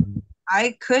 Okay. So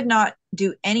I could not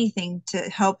do anything to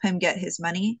help him get his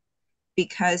money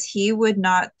because he would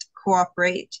not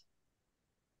cooperate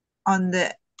on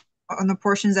the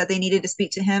portions that they needed to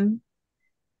speak to him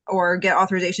or get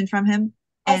authorization from him.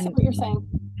 I see what you're saying.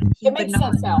 It makes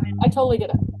sense now. I totally get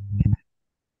it.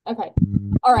 Okay.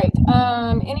 All right.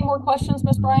 Any more questions,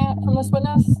 Ms. Bryant, from this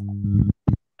witness?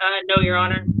 No, Your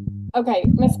Honor. Okay,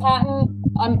 Ms. Patton,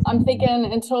 I'm thinking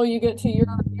until you get to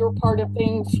your part of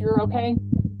things, you're okay?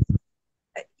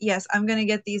 yes, I'm gonna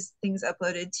get these things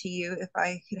uploaded to you if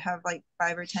I could have like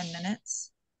 5 or 10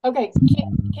 minutes. Okay,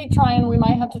 keep trying. We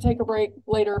might have to take a break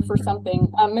later for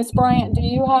something. Ms. Bryant, do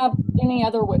you have any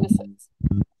other witnesses?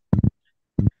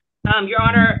 Your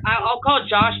Honor, I'll call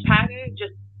Josh Patton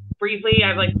just briefly. I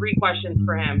have like 3 questions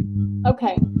for him.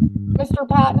 Okay. Mr.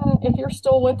 Patton, if you're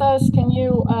still with us, can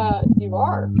you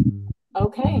are.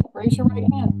 Okay, raise your right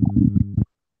hand.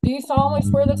 Do you solemnly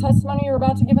swear the testimony you're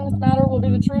about to give in this matter will be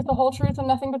the truth, the whole truth, and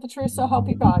nothing but the truth, so help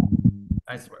you God?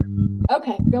 I swear.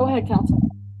 Okay, go ahead, counsel.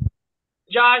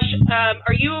 Josh,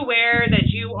 are you aware that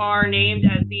you are named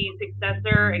as the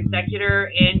successor executor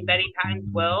in Betty Patton's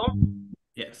will?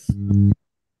 Yes. Do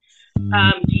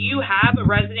you have a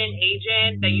resident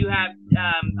agent that you have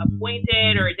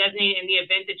appointed or designated in the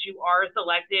event that you are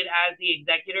selected as the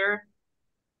executor?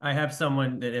 I have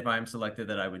someone that if I'm selected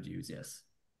that I would use, yes.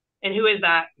 And who is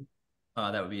that?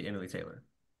 That would be Emily Taylor.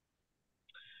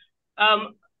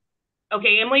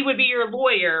 Okay, Emily would be your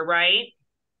lawyer, right?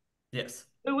 Yes.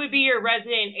 Who would be your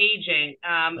resident agent?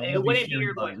 It wouldn't be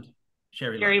your Lund.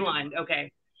 Sherry Lund.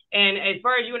 Okay. And as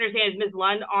far as you understand, is Ms.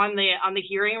 Lund on the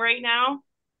hearing right now?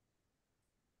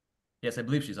 Yes, I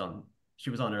believe she's on. She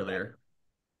was on earlier.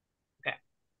 Okay.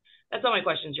 That's all my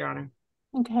questions, Your Honor.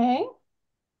 Okay.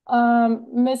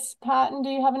 Ms. Patton, do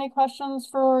you have any questions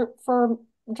for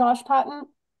Josh Patton?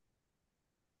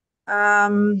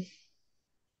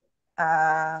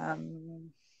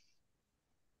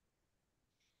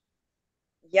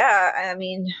 Yeah, I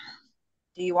mean,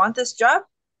 do you want this job?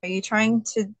 Are you trying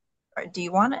to, or do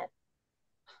you want it?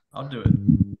 I'll do it.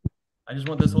 I just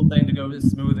want this whole thing to go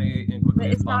as smoothly and quickly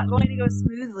as It's not possible. going to go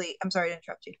smoothly. I'm sorry to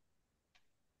interrupt you.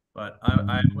 But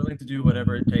I'm willing to do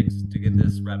whatever it takes to get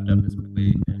this wrapped up as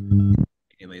quickly and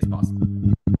immediately as possible.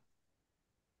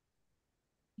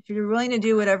 If you're willing to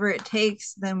do whatever it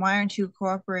takes, then why aren't you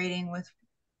cooperating with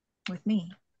me?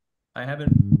 I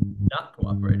haven't not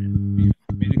cooperated. We've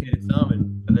communicated some, and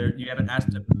you haven't asked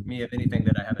me of anything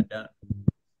that I haven't done.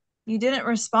 You didn't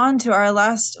respond to our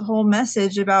last whole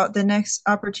message about the next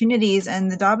opportunities and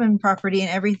the Dobbin property and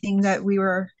everything that we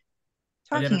were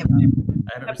talking about.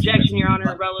 Objection, Your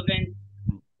Honor, irrelevant.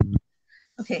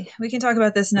 Okay, we can talk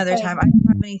about this another time. I don't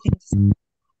have anything to say.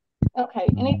 Okay,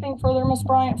 anything further, Ms.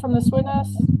 Bryant, from this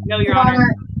witness? No, Your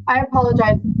Honor. I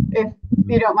apologize if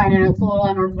you don't mind. I know it's a little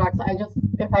unorthodox.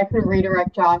 If I could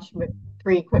redirect Josh with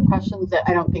 3 quick questions that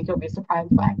I don't think you'll be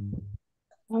surprised by.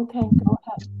 Okay, go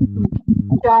ahead.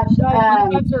 Josh, you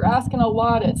guys are asking a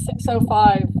lot at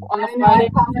 6:05 on the Friday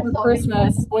before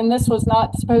Christmas when this was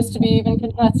not supposed to be even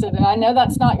contested. And I know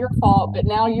that's not your fault, but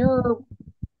now you're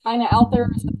kind of out there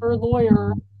as the third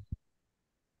lawyer.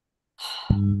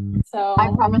 So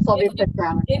I promise I'll be quick, Your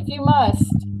Honor. If you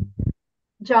must.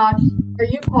 Josh, are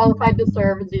you qualified to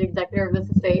serve as the executor of this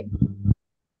estate?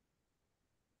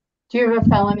 Do you have a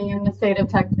felony in the state of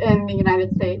Texas, in the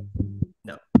United States?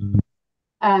 No.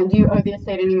 Do you owe the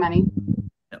estate any money?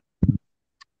 No.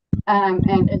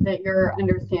 And is it your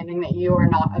understanding that you are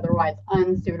not otherwise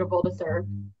unsuitable to serve?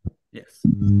 Yes.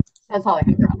 That's all I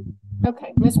have, Your Honor.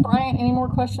 Okay, Ms. Bryant, any more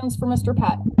questions for Mr.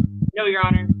 Patton? No, Your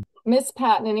Honor. Ms.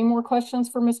 Patton, any more questions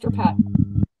for Mr.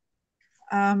 Patton?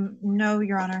 No,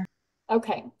 Your Honor.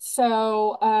 Okay,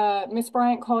 so Ms.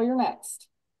 Bryant, call your next.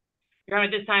 Your Honor,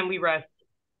 this time we rest.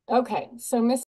 Okay, so Ms.